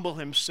humble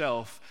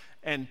himself,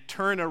 and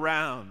turn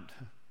around.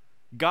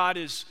 God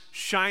is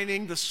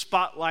shining the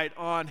spotlight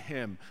on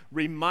him,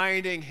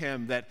 reminding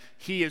him that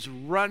he is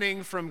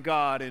running from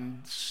God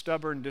in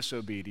stubborn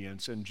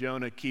disobedience, and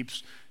Jonah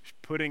keeps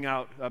putting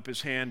up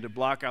his hand to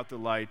block out the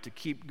light, to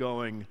keep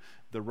going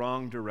the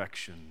wrong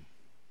direction.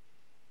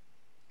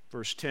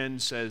 Verse 10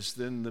 says,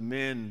 "Then the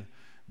men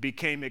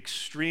became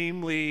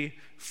extremely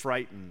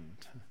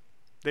frightened."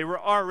 They were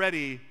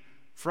already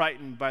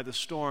frightened by the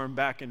storm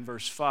back in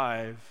verse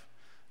 5.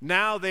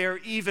 Now they are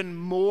even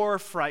more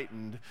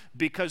frightened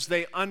because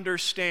they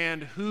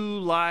understand who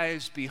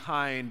lies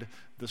behind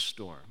the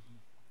storm.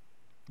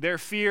 Their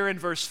fear in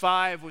verse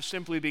 5 was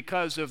simply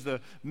because of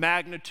the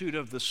magnitude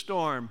of the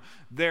storm.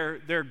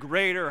 Their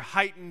greater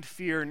heightened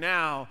fear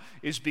now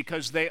is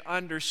because they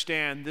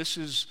understand this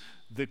is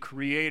the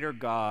Creator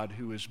God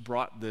who has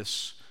brought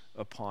this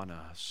upon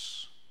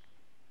us.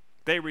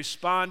 They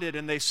responded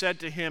and they said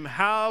to him,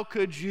 "How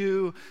could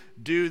you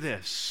do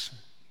this?"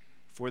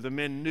 For the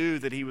men knew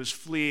that he was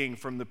fleeing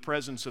from the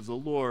presence of the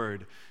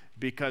Lord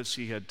because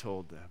he had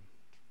told them.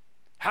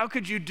 How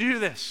could you do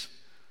this?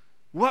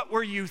 What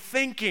were you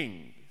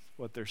thinking?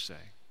 What they're saying.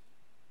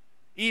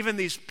 Even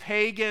these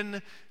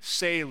pagan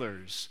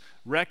sailors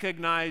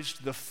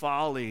recognized the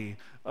folly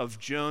of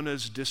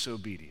Jonah's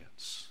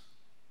disobedience,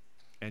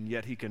 and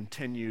yet he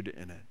continued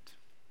in it.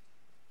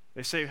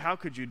 They say, how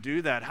could you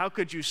do that? How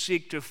could you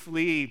seek to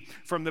flee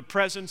from the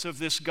presence of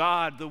this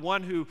God, the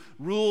one who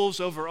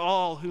rules over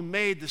all, who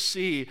made the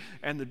sea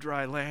and the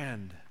dry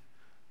land?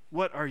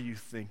 What are you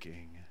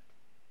thinking?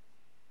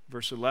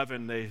 Verse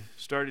 11, they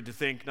started to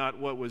think not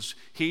what was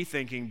he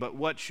thinking, but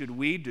what should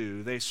we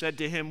do? They said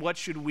to him, what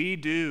should we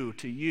do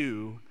to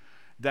you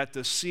that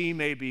the sea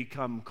may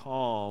become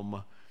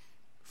calm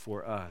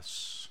for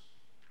us?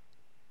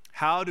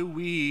 How do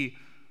we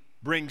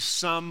bring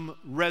some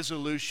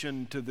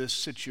resolution to this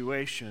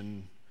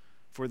situation?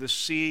 For the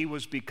sea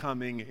was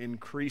becoming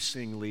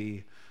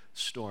increasingly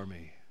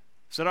stormy.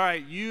 He said, all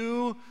right,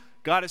 you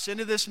got us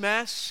into this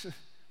mess.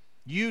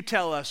 You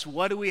tell us,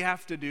 what do we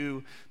have to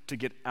do to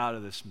get out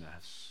of this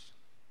mess?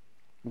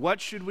 What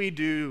should we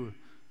do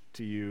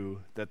to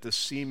you that the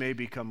sea may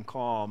become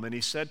calm? And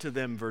he said to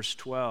them, verse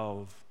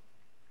 12,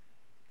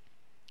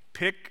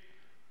 pick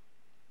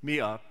me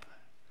up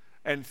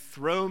and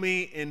throw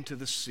me into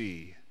the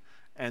sea,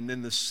 and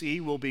then the sea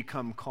will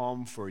become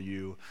calm for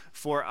you.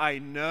 For I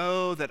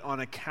know that on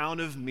account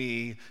of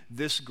me,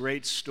 this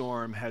great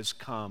storm has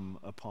come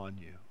upon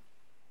you.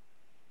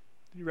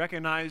 You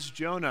recognize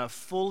Jonah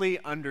fully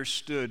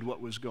understood what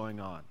was going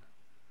on.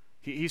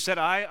 He said,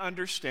 I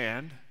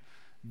understand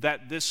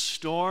that this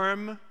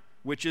storm,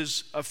 which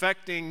is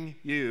affecting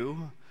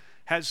you,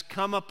 has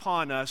come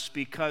upon us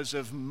because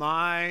of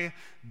my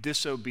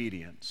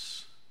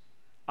disobedience.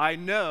 I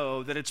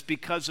know that it's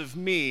because of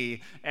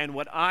me and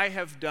what I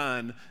have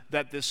done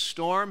that this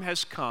storm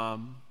has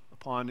come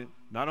upon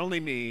not only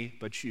me,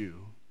 but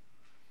you.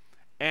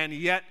 And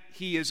yet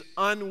he is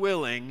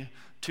unwilling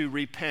to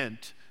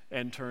repent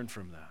and turn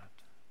from that.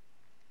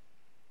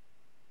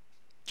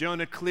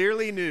 Jonah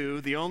clearly knew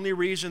the only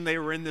reason they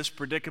were in this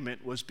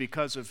predicament was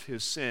because of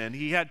his sin.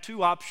 He had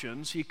two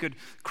options. He could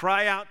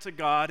cry out to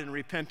God in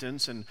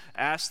repentance and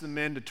ask the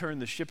men to turn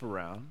the ship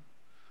around,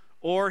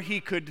 or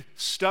he could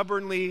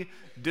stubbornly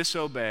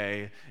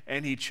disobey,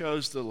 and he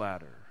chose the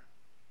latter.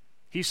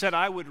 He said,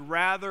 I would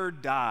rather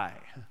die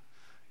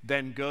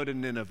than go to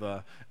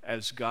Nineveh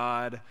as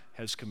God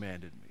has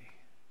commanded me.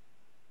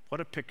 What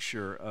a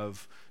picture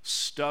of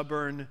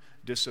stubborn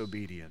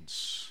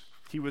disobedience.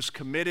 He was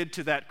committed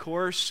to that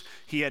course.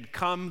 He had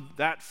come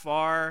that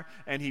far,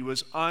 and he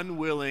was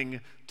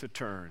unwilling to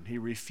turn. He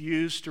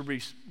refused to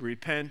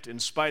repent in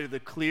spite of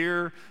the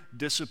clear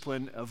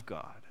discipline of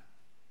God.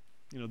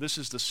 You know, this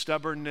is the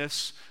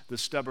stubbornness, the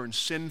stubborn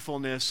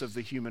sinfulness of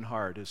the human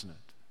heart, isn't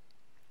it?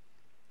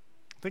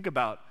 Think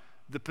about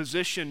the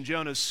position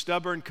Jonah's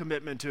stubborn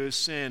commitment to his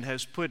sin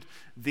has put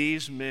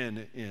these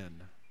men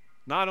in.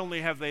 Not only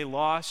have they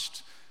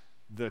lost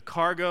the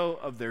cargo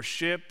of their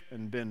ship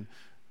and been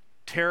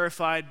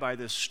terrified by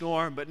this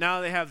storm, but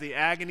now they have the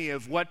agony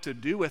of what to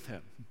do with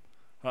him,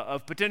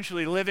 of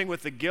potentially living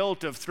with the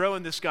guilt of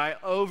throwing this guy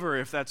over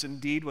if that's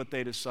indeed what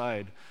they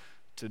decide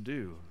to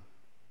do.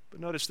 But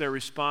notice their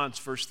response,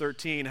 verse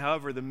 13.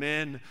 However, the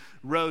men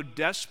rowed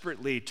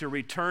desperately to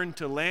return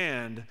to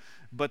land,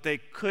 but they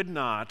could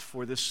not,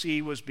 for the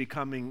sea was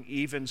becoming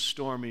even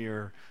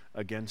stormier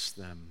against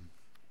them.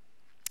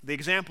 The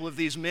example of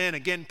these men,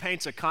 again,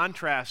 paints a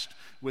contrast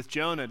with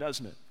Jonah,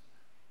 doesn't it?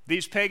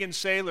 These pagan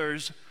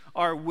sailors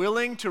are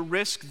willing to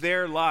risk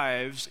their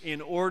lives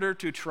in order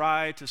to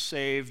try to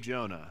save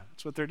Jonah.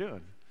 That's what they're doing.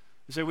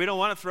 They say, we don't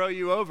want to throw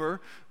you over.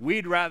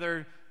 We'd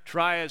rather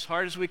try as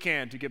hard as we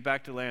can to get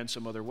back to land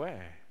some other way.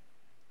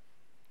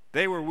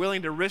 They were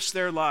willing to risk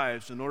their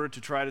lives in order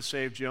to try to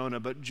save Jonah,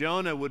 but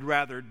Jonah would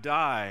rather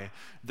die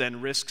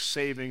than risk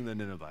saving the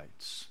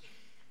Ninevites.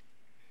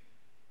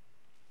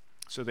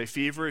 So they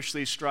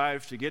feverishly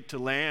strive to get to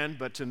land,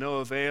 but to no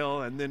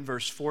avail. And then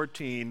verse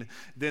 14,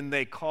 then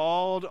they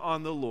called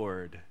on the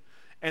Lord,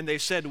 and they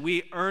said,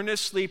 we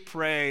earnestly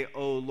pray,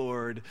 O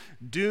Lord,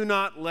 do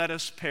not let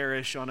us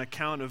perish on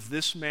account of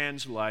this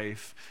man's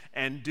life,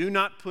 and do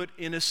not put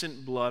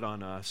innocent blood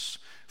on us.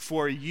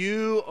 For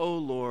you, O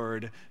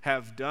Lord,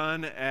 have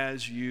done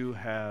as you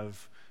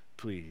have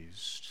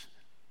pleased.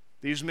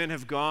 These men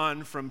have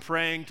gone from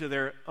praying to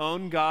their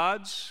own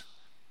gods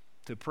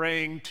to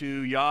praying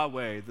to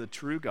Yahweh, the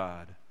true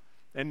God.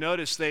 And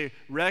notice they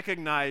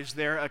recognize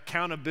their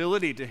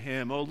accountability to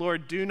him. Oh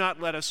Lord, do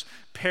not let us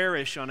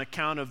perish on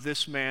account of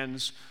this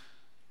man's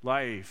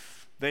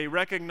life. They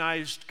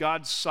recognized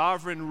God's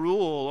sovereign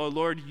rule. Oh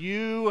Lord,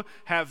 you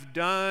have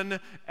done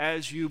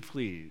as you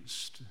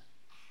pleased.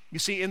 You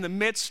see, in the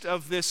midst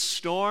of this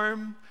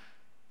storm,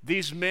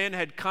 these men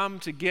had come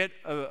to get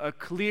a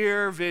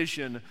clear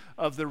vision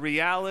of the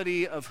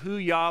reality of who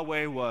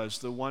Yahweh was,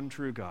 the one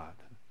true God.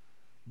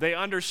 They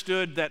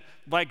understood that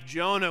like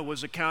Jonah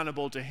was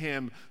accountable to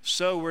him,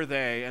 so were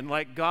they. And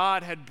like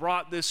God had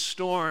brought this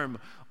storm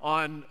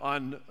on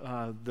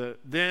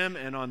them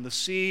and on the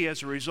sea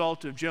as a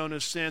result of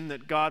Jonah's sin,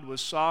 that God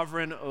was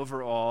sovereign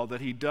over all,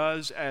 that he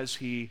does as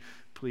he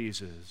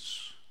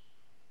pleases.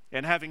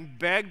 And having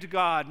begged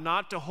God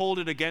not to hold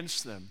it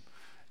against them,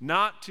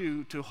 not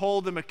to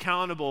hold them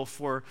accountable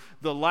for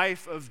the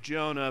life of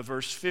Jonah,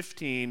 verse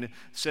 15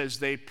 says,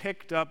 they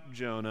picked up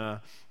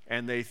Jonah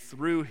and they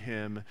threw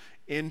him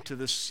into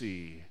the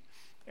sea,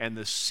 and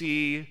the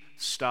sea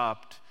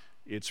stopped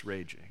its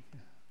raging.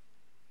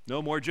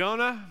 No more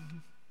Jonah,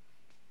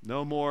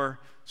 no more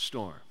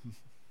storm,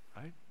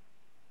 right?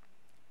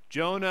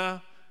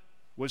 Jonah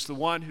was the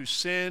one who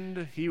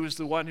sinned. He was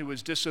the one who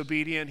was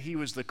disobedient. He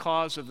was the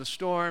cause of the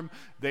storm.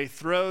 They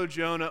throw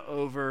Jonah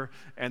over,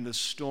 and the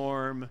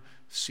storm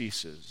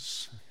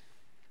ceases.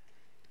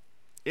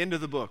 End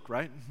of the book,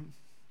 right?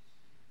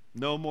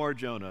 No more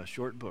Jonah,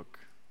 short book.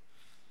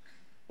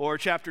 Or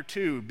chapter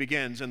 2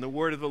 begins, and the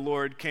word of the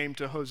Lord came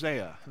to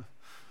Hosea,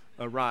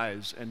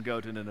 arise and go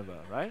to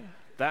Nineveh, right?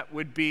 That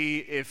would be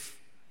if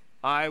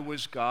I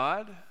was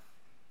God.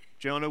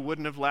 Jonah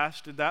wouldn't have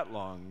lasted that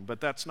long,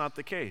 but that's not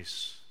the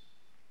case.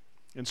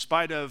 In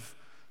spite of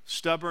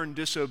stubborn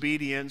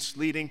disobedience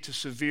leading to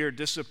severe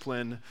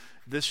discipline,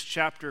 this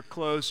chapter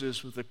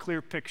closes with a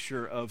clear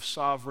picture of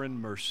sovereign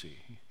mercy.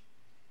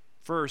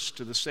 First,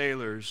 to the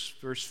sailors,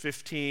 verse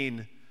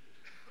 15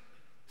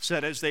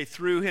 said, as they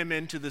threw him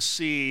into the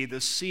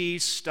sea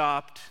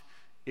stopped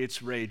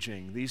its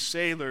raging. These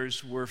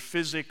sailors were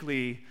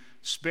physically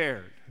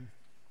spared.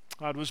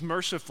 God was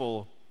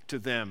merciful to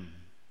them.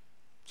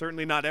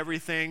 Certainly not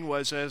everything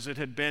was as it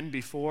had been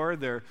before.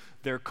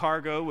 Their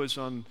cargo was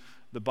on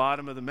the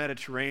bottom of the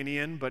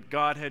Mediterranean, but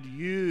God had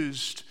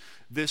used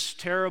this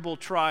terrible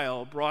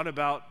trial brought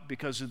about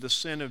because of the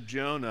sin of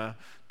Jonah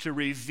to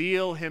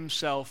reveal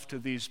himself to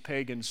these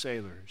pagan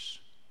sailors.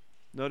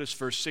 Notice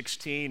verse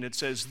 16, it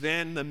says,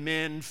 then the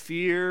men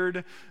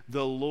feared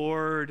the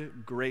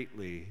Lord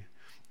greatly,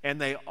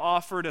 and they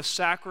offered a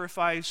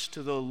sacrifice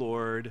to the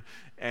Lord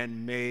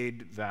and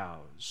made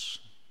vows.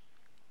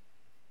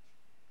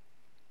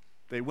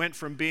 They went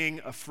from being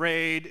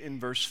afraid in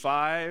verse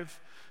 5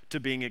 to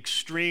being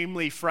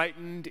extremely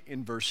frightened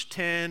in verse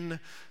 10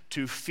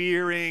 to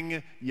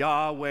fearing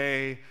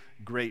Yahweh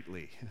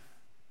greatly,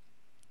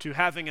 to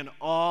having an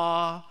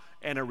awe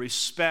and a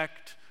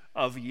respect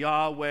of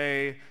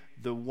Yahweh,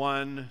 the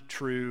one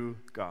true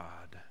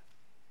God.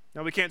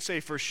 Now, we can't say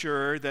for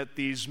sure that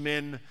these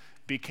men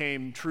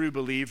became true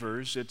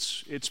believers.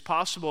 It's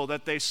possible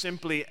that they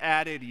simply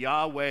added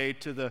Yahweh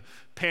to the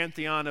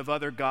pantheon of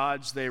other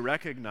gods they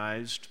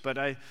recognized, but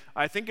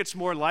I think it's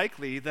more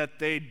likely that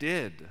they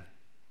did.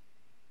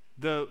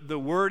 The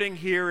wording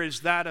here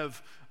is that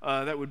of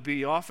that would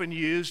be often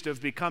used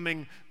of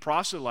becoming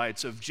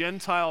proselytes, of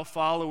Gentile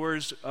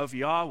followers of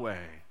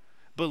Yahweh,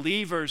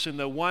 believers in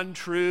the one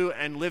true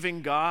and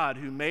living God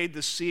who made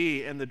the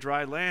sea and the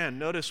dry land.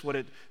 Notice what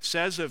it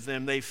says of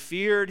them. They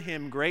feared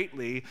him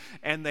greatly,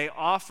 and they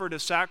offered a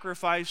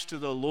sacrifice to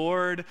the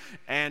Lord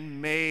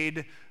and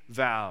made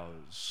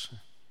vows.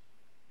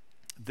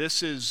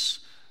 This is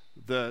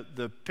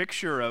the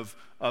picture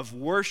of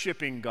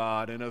worshiping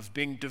God and of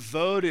being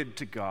devoted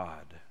to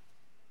God.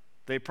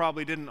 They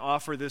probably didn't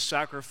offer this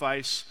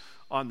sacrifice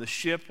on the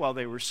ship while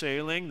they were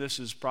sailing. This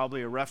is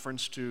probably a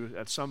reference to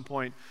at some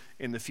point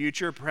in the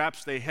future.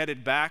 Perhaps they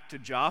headed back to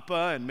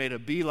Joppa and made a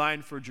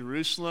beeline for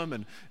Jerusalem,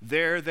 and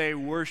there they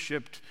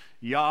worshiped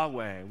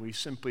Yahweh. We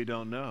simply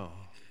don't know.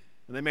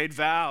 And they made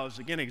vows,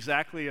 again,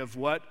 exactly of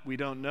what we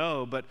don't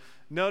know. But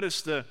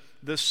notice the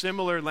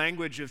similar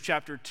language of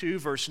chapter 2,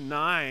 verse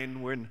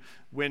 9,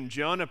 when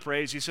Jonah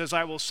prays, he says,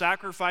 I will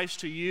sacrifice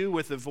to you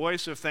with the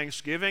voice of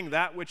thanksgiving.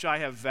 That which I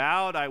have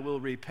vowed I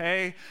will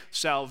repay.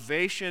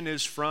 Salvation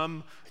is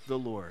from the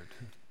Lord.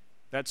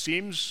 That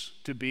seems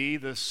to be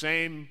the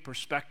same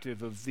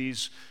perspective of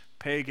these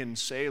pagan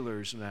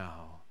sailors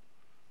now.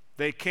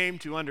 They came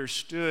to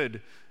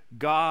understood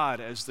God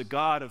as the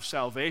God of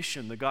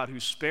salvation, the God who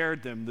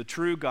spared them, the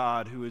true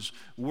God who is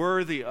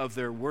worthy of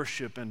their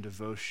worship and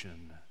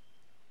devotion.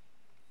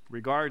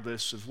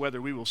 Regardless of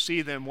whether we will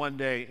see them one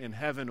day in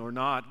heaven or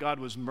not, God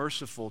was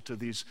merciful to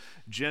these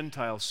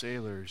Gentile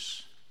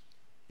sailors.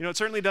 You know, it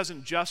certainly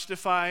doesn't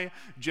justify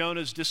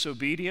Jonah's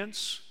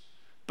disobedience,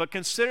 but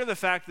consider the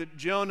fact that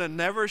Jonah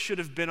never should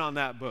have been on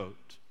that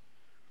boat.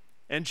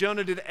 And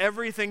Jonah did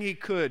everything he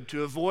could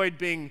to avoid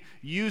being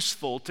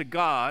useful to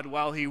God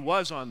while he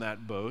was on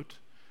that boat.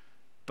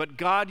 But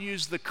God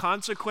used the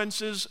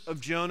consequences of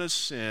Jonah's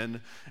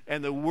sin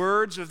and the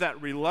words of that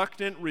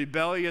reluctant,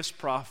 rebellious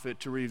prophet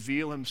to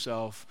reveal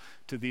himself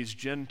to these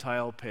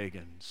Gentile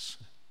pagans.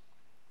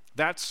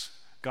 That's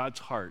God's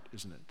heart,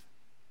 isn't it?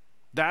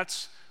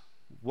 That's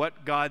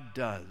what God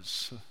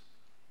does.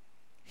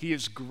 He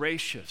is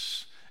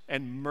gracious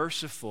and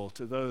merciful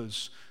to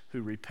those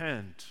who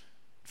repent.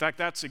 In fact,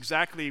 that's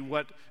exactly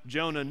what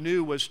Jonah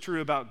knew was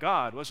true about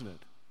God, wasn't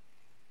it?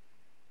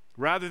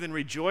 Rather than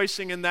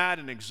rejoicing in that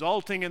and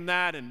exulting in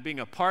that and being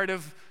a part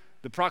of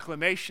the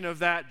proclamation of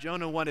that,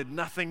 Jonah wanted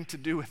nothing to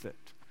do with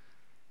it,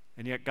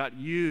 and yet got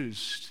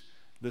used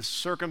the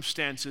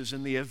circumstances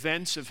and the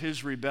events of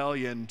his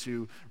rebellion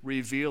to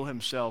reveal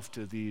himself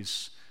to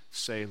these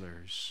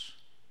sailors.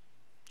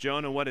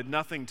 Jonah wanted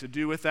nothing to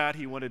do with that.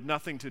 He wanted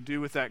nothing to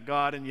do with that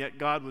God, and yet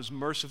God was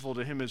merciful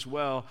to him as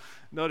well.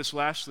 Notice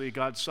lastly,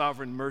 God's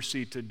sovereign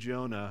mercy to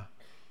Jonah.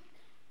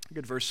 Look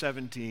at verse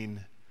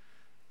 17.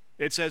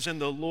 It says, "And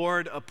the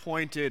Lord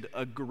appointed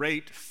a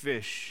great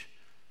fish,"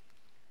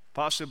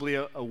 possibly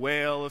a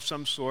whale of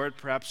some sort,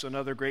 perhaps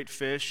another great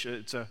fish.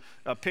 It's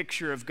a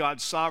picture of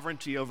God's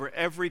sovereignty over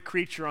every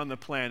creature on the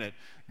planet.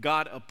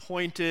 God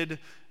appointed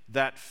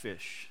that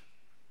fish.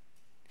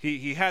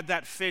 He had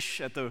that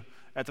fish at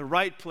the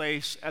right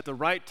place, at the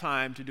right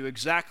time, to do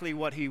exactly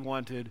what he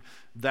wanted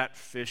that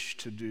fish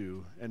to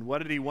do. And what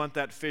did he want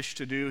that fish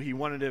to do? He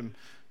wanted him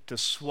to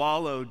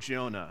swallow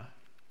Jonah,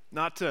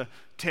 not to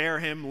tear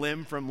him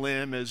limb from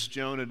limb as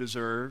Jonah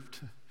deserved,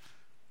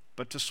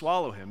 but to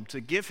swallow him, to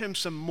give him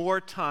some more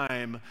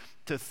time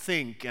to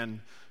think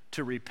and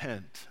to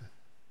repent.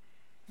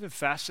 Isn't it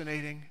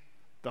fascinating?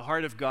 The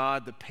heart of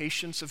God, the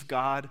patience of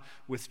God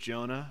with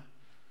Jonah.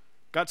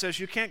 God says,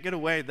 you can't get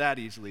away that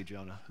easily,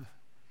 Jonah.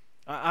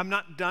 I'm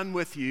not done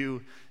with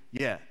you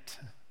yet.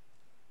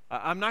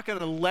 I'm not going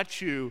to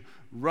let you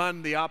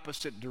run the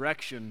opposite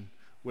direction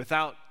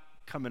without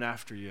coming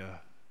after you.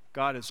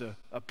 God is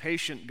a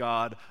patient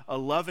God, a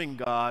loving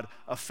God,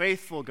 a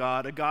faithful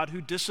God, a God who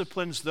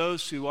disciplines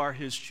those who are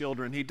his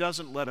children. He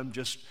doesn't let them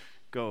just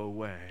go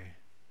away.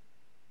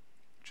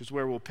 Which is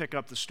where we'll pick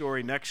up the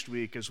story next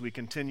week as we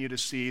continue to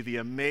see the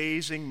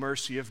amazing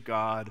mercy of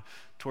God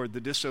toward the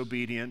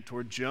disobedient,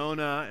 toward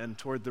Jonah, and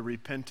toward the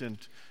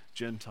repentant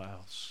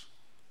Gentiles.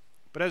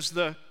 But as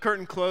the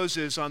curtain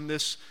closes on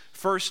this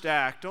first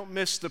act, don't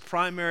miss the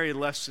primary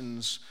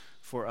lessons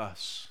for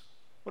us.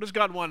 What does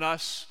God want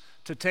us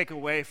to take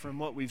away from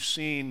what we've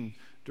seen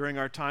during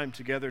our time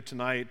together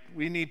tonight?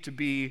 We need to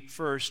be,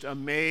 first,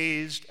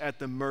 amazed at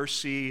the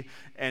mercy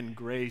and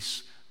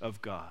grace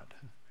of God.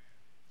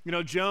 You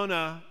know,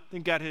 Jonah, I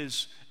think at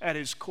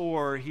his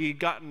core, he'd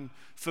gotten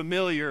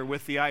familiar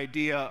with the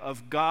idea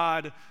of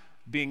God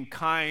being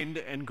kind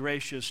and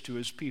gracious to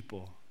his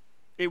people.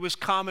 It was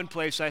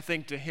commonplace, I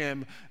think, to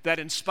him that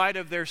in spite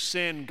of their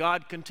sin,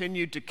 God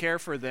continued to care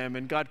for them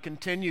and God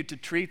continued to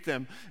treat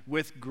them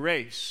with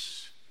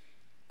grace.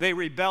 They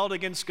rebelled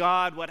against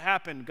God. What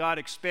happened? God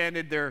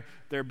expanded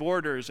their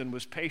borders and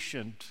was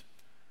patient.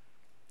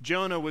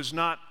 Jonah was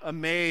not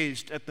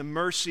amazed at the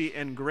mercy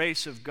and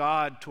grace of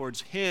God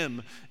towards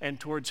him and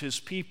towards his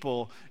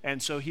people,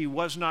 and so he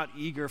was not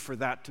eager for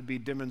that to be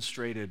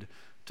demonstrated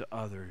to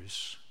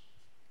others.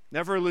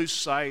 Never lose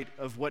sight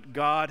of what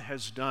God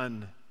has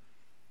done.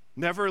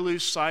 Never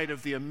lose sight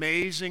of the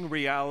amazing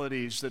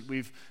realities that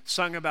we've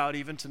sung about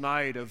even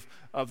tonight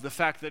of the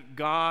fact that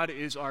God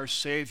is our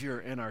Savior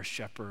and our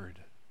Shepherd.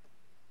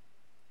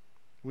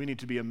 We need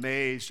to be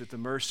amazed at the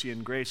mercy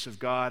and grace of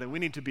God, and we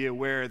need to be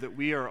aware that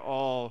we are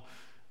all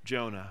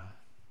Jonah.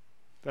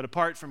 That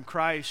apart from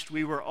Christ,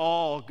 we were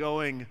all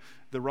going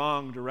the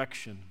wrong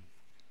direction.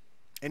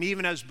 And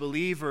even as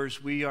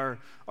believers, we are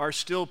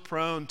still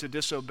prone to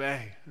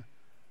disobey.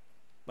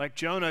 Like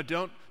Jonah,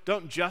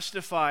 don't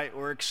justify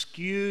or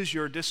excuse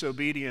your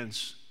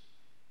disobedience.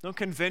 Don't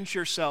convince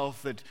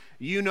yourself that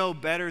you know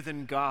better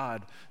than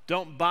God.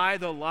 Don't buy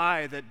the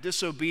lie that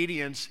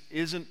disobedience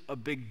isn't a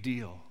big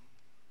deal.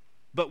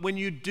 But when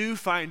you do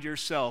find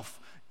yourself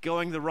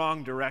going the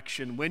wrong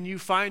direction, when you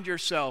find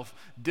yourself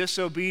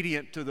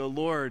disobedient to the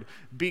Lord,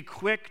 be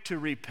quick to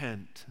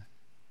repent.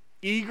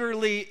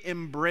 Eagerly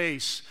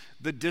embrace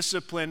the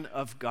discipline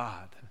of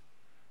God.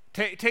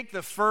 Take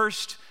the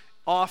first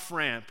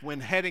off-ramp when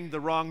heading the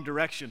wrong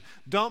direction.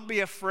 Don't be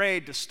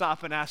afraid to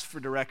stop and ask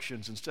for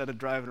directions instead of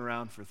driving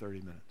around for 30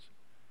 minutes.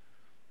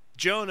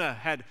 Jonah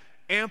had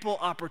ample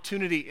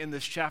opportunity in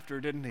this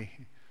chapter, didn't he?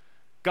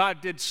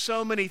 God did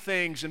so many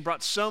things and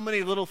brought so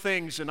many little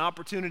things and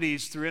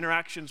opportunities through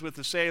interactions with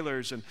the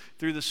sailors and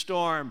through the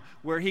storm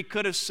where he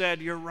could have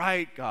said, "You're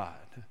right, God.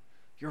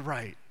 You're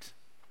right.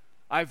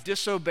 I've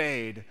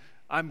disobeyed.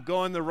 I'm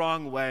going the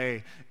wrong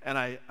way, and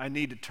I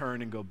need to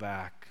turn and go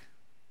back."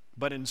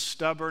 But in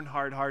stubborn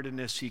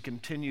hard-heartedness, he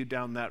continued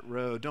down that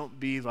road.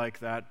 Don't be like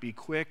that. Be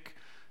quick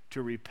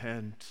to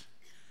repent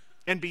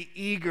and be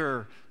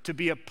eager to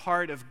be a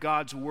part of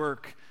God's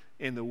work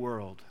in the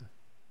world.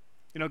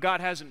 You know,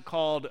 God hasn't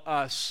called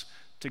us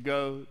to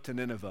go to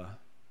Nineveh,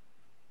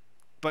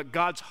 but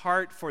God's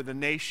heart for the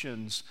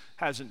nations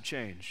hasn't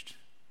changed.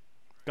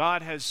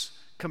 God has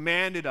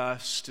commanded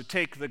us to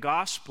take the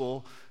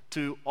gospel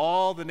to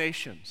all the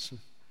nations.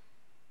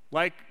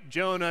 Like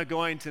Jonah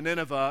going to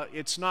Nineveh,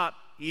 it's not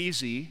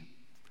easy.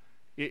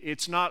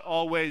 It's not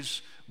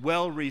always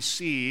well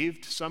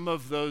received. Some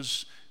of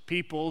those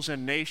peoples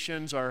and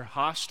nations are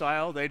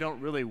hostile. They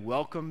don't really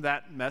welcome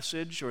that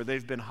message, or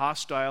they've been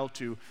hostile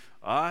to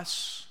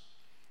us.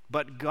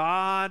 But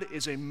God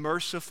is a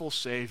merciful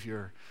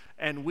Savior,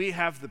 and we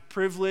have the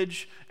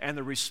privilege and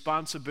the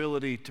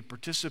responsibility to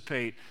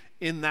participate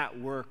in that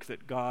work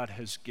that God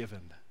has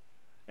given.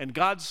 And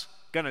God's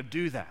going to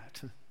do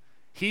that.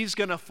 He's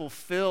going to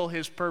fulfill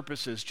his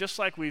purposes, just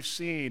like we've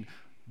seen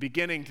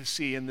beginning to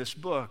see in this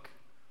book.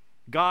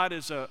 God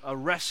is a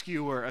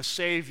rescuer, a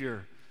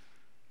savior,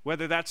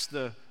 whether that's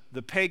the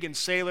pagan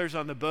sailors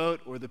on the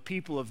boat or the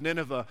people of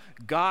Nineveh.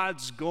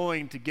 God's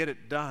going to get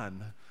it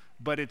done.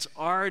 But it's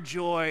our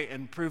joy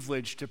and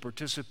privilege to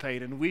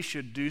participate, and we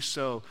should do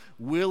so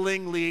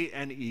willingly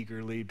and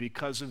eagerly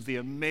because of the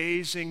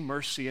amazing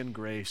mercy and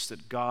grace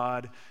that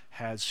God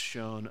has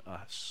shown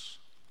us.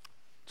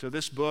 So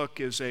this book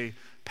is a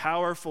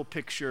powerful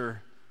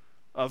picture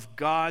of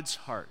God's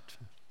heart.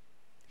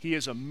 He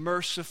is a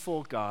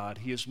merciful God.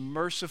 He is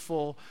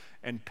merciful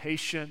and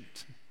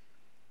patient,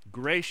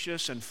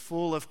 gracious and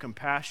full of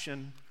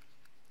compassion.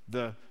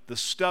 The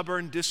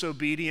stubborn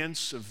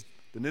disobedience of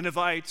the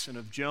Ninevites and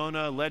of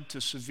Jonah led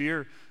to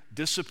severe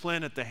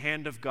discipline at the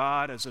hand of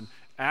God as an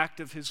act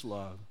of his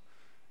love.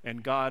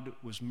 And God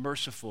was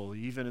merciful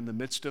even in the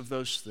midst of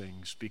those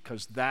things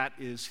because that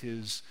is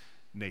his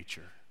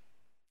nature.